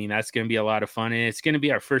yeah, I mean, that's going to be a lot of fun, and it's going to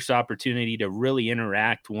be our first opportunity to really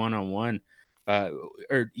interact one-on-one,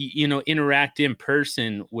 or interact in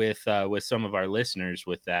person with some of our listeners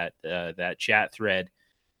with that chat thread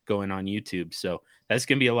going on YouTube. So that's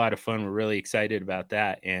going to be a lot of fun. We're really excited about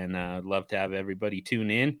that, and I'd love to have everybody tune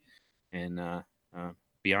in. And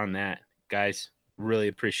beyond that, guys, really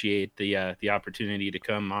appreciate the opportunity to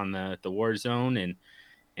come on the War Zone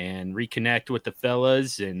and reconnect with the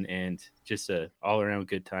fellas and just a all around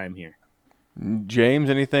good time here. James,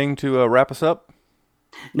 anything to wrap us up?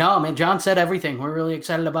 No, man, John said everything. We're really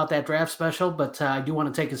excited about that draft special, but I do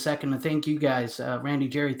want to take a second to thank you guys. Randy,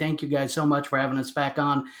 Jerry, thank you guys so much for having us back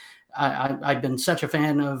on. I've been such a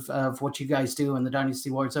fan of what you guys do in the Dynasty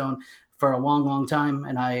Warzone for a long, long time,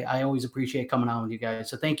 and I always appreciate coming on with you guys.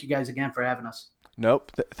 So thank you guys again for having us.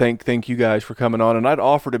 Nope. Thank you guys for coming on. And I'd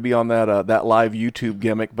offer to be on that live YouTube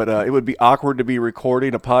gimmick, but it would be awkward to be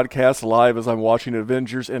recording a podcast live as I'm watching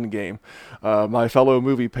Avengers Endgame. My fellow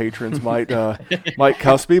movie patrons might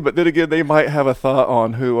cuss me, but then again, they might have a thought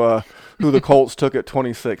on who the Colts took at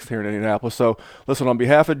 26th here in Indianapolis. So listen, on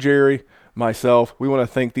behalf of Jerry, myself, we want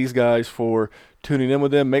to thank these guys for tuning in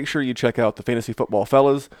with them. Make sure you check out the Fantasy Football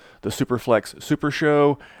Fellas, the Superflex Super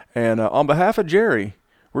Show, and on behalf of Jerry,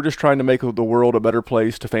 we're just trying to make the world a better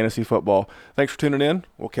place to fantasy football. Thanks for tuning in.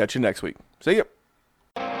 We'll catch you next week. See ya.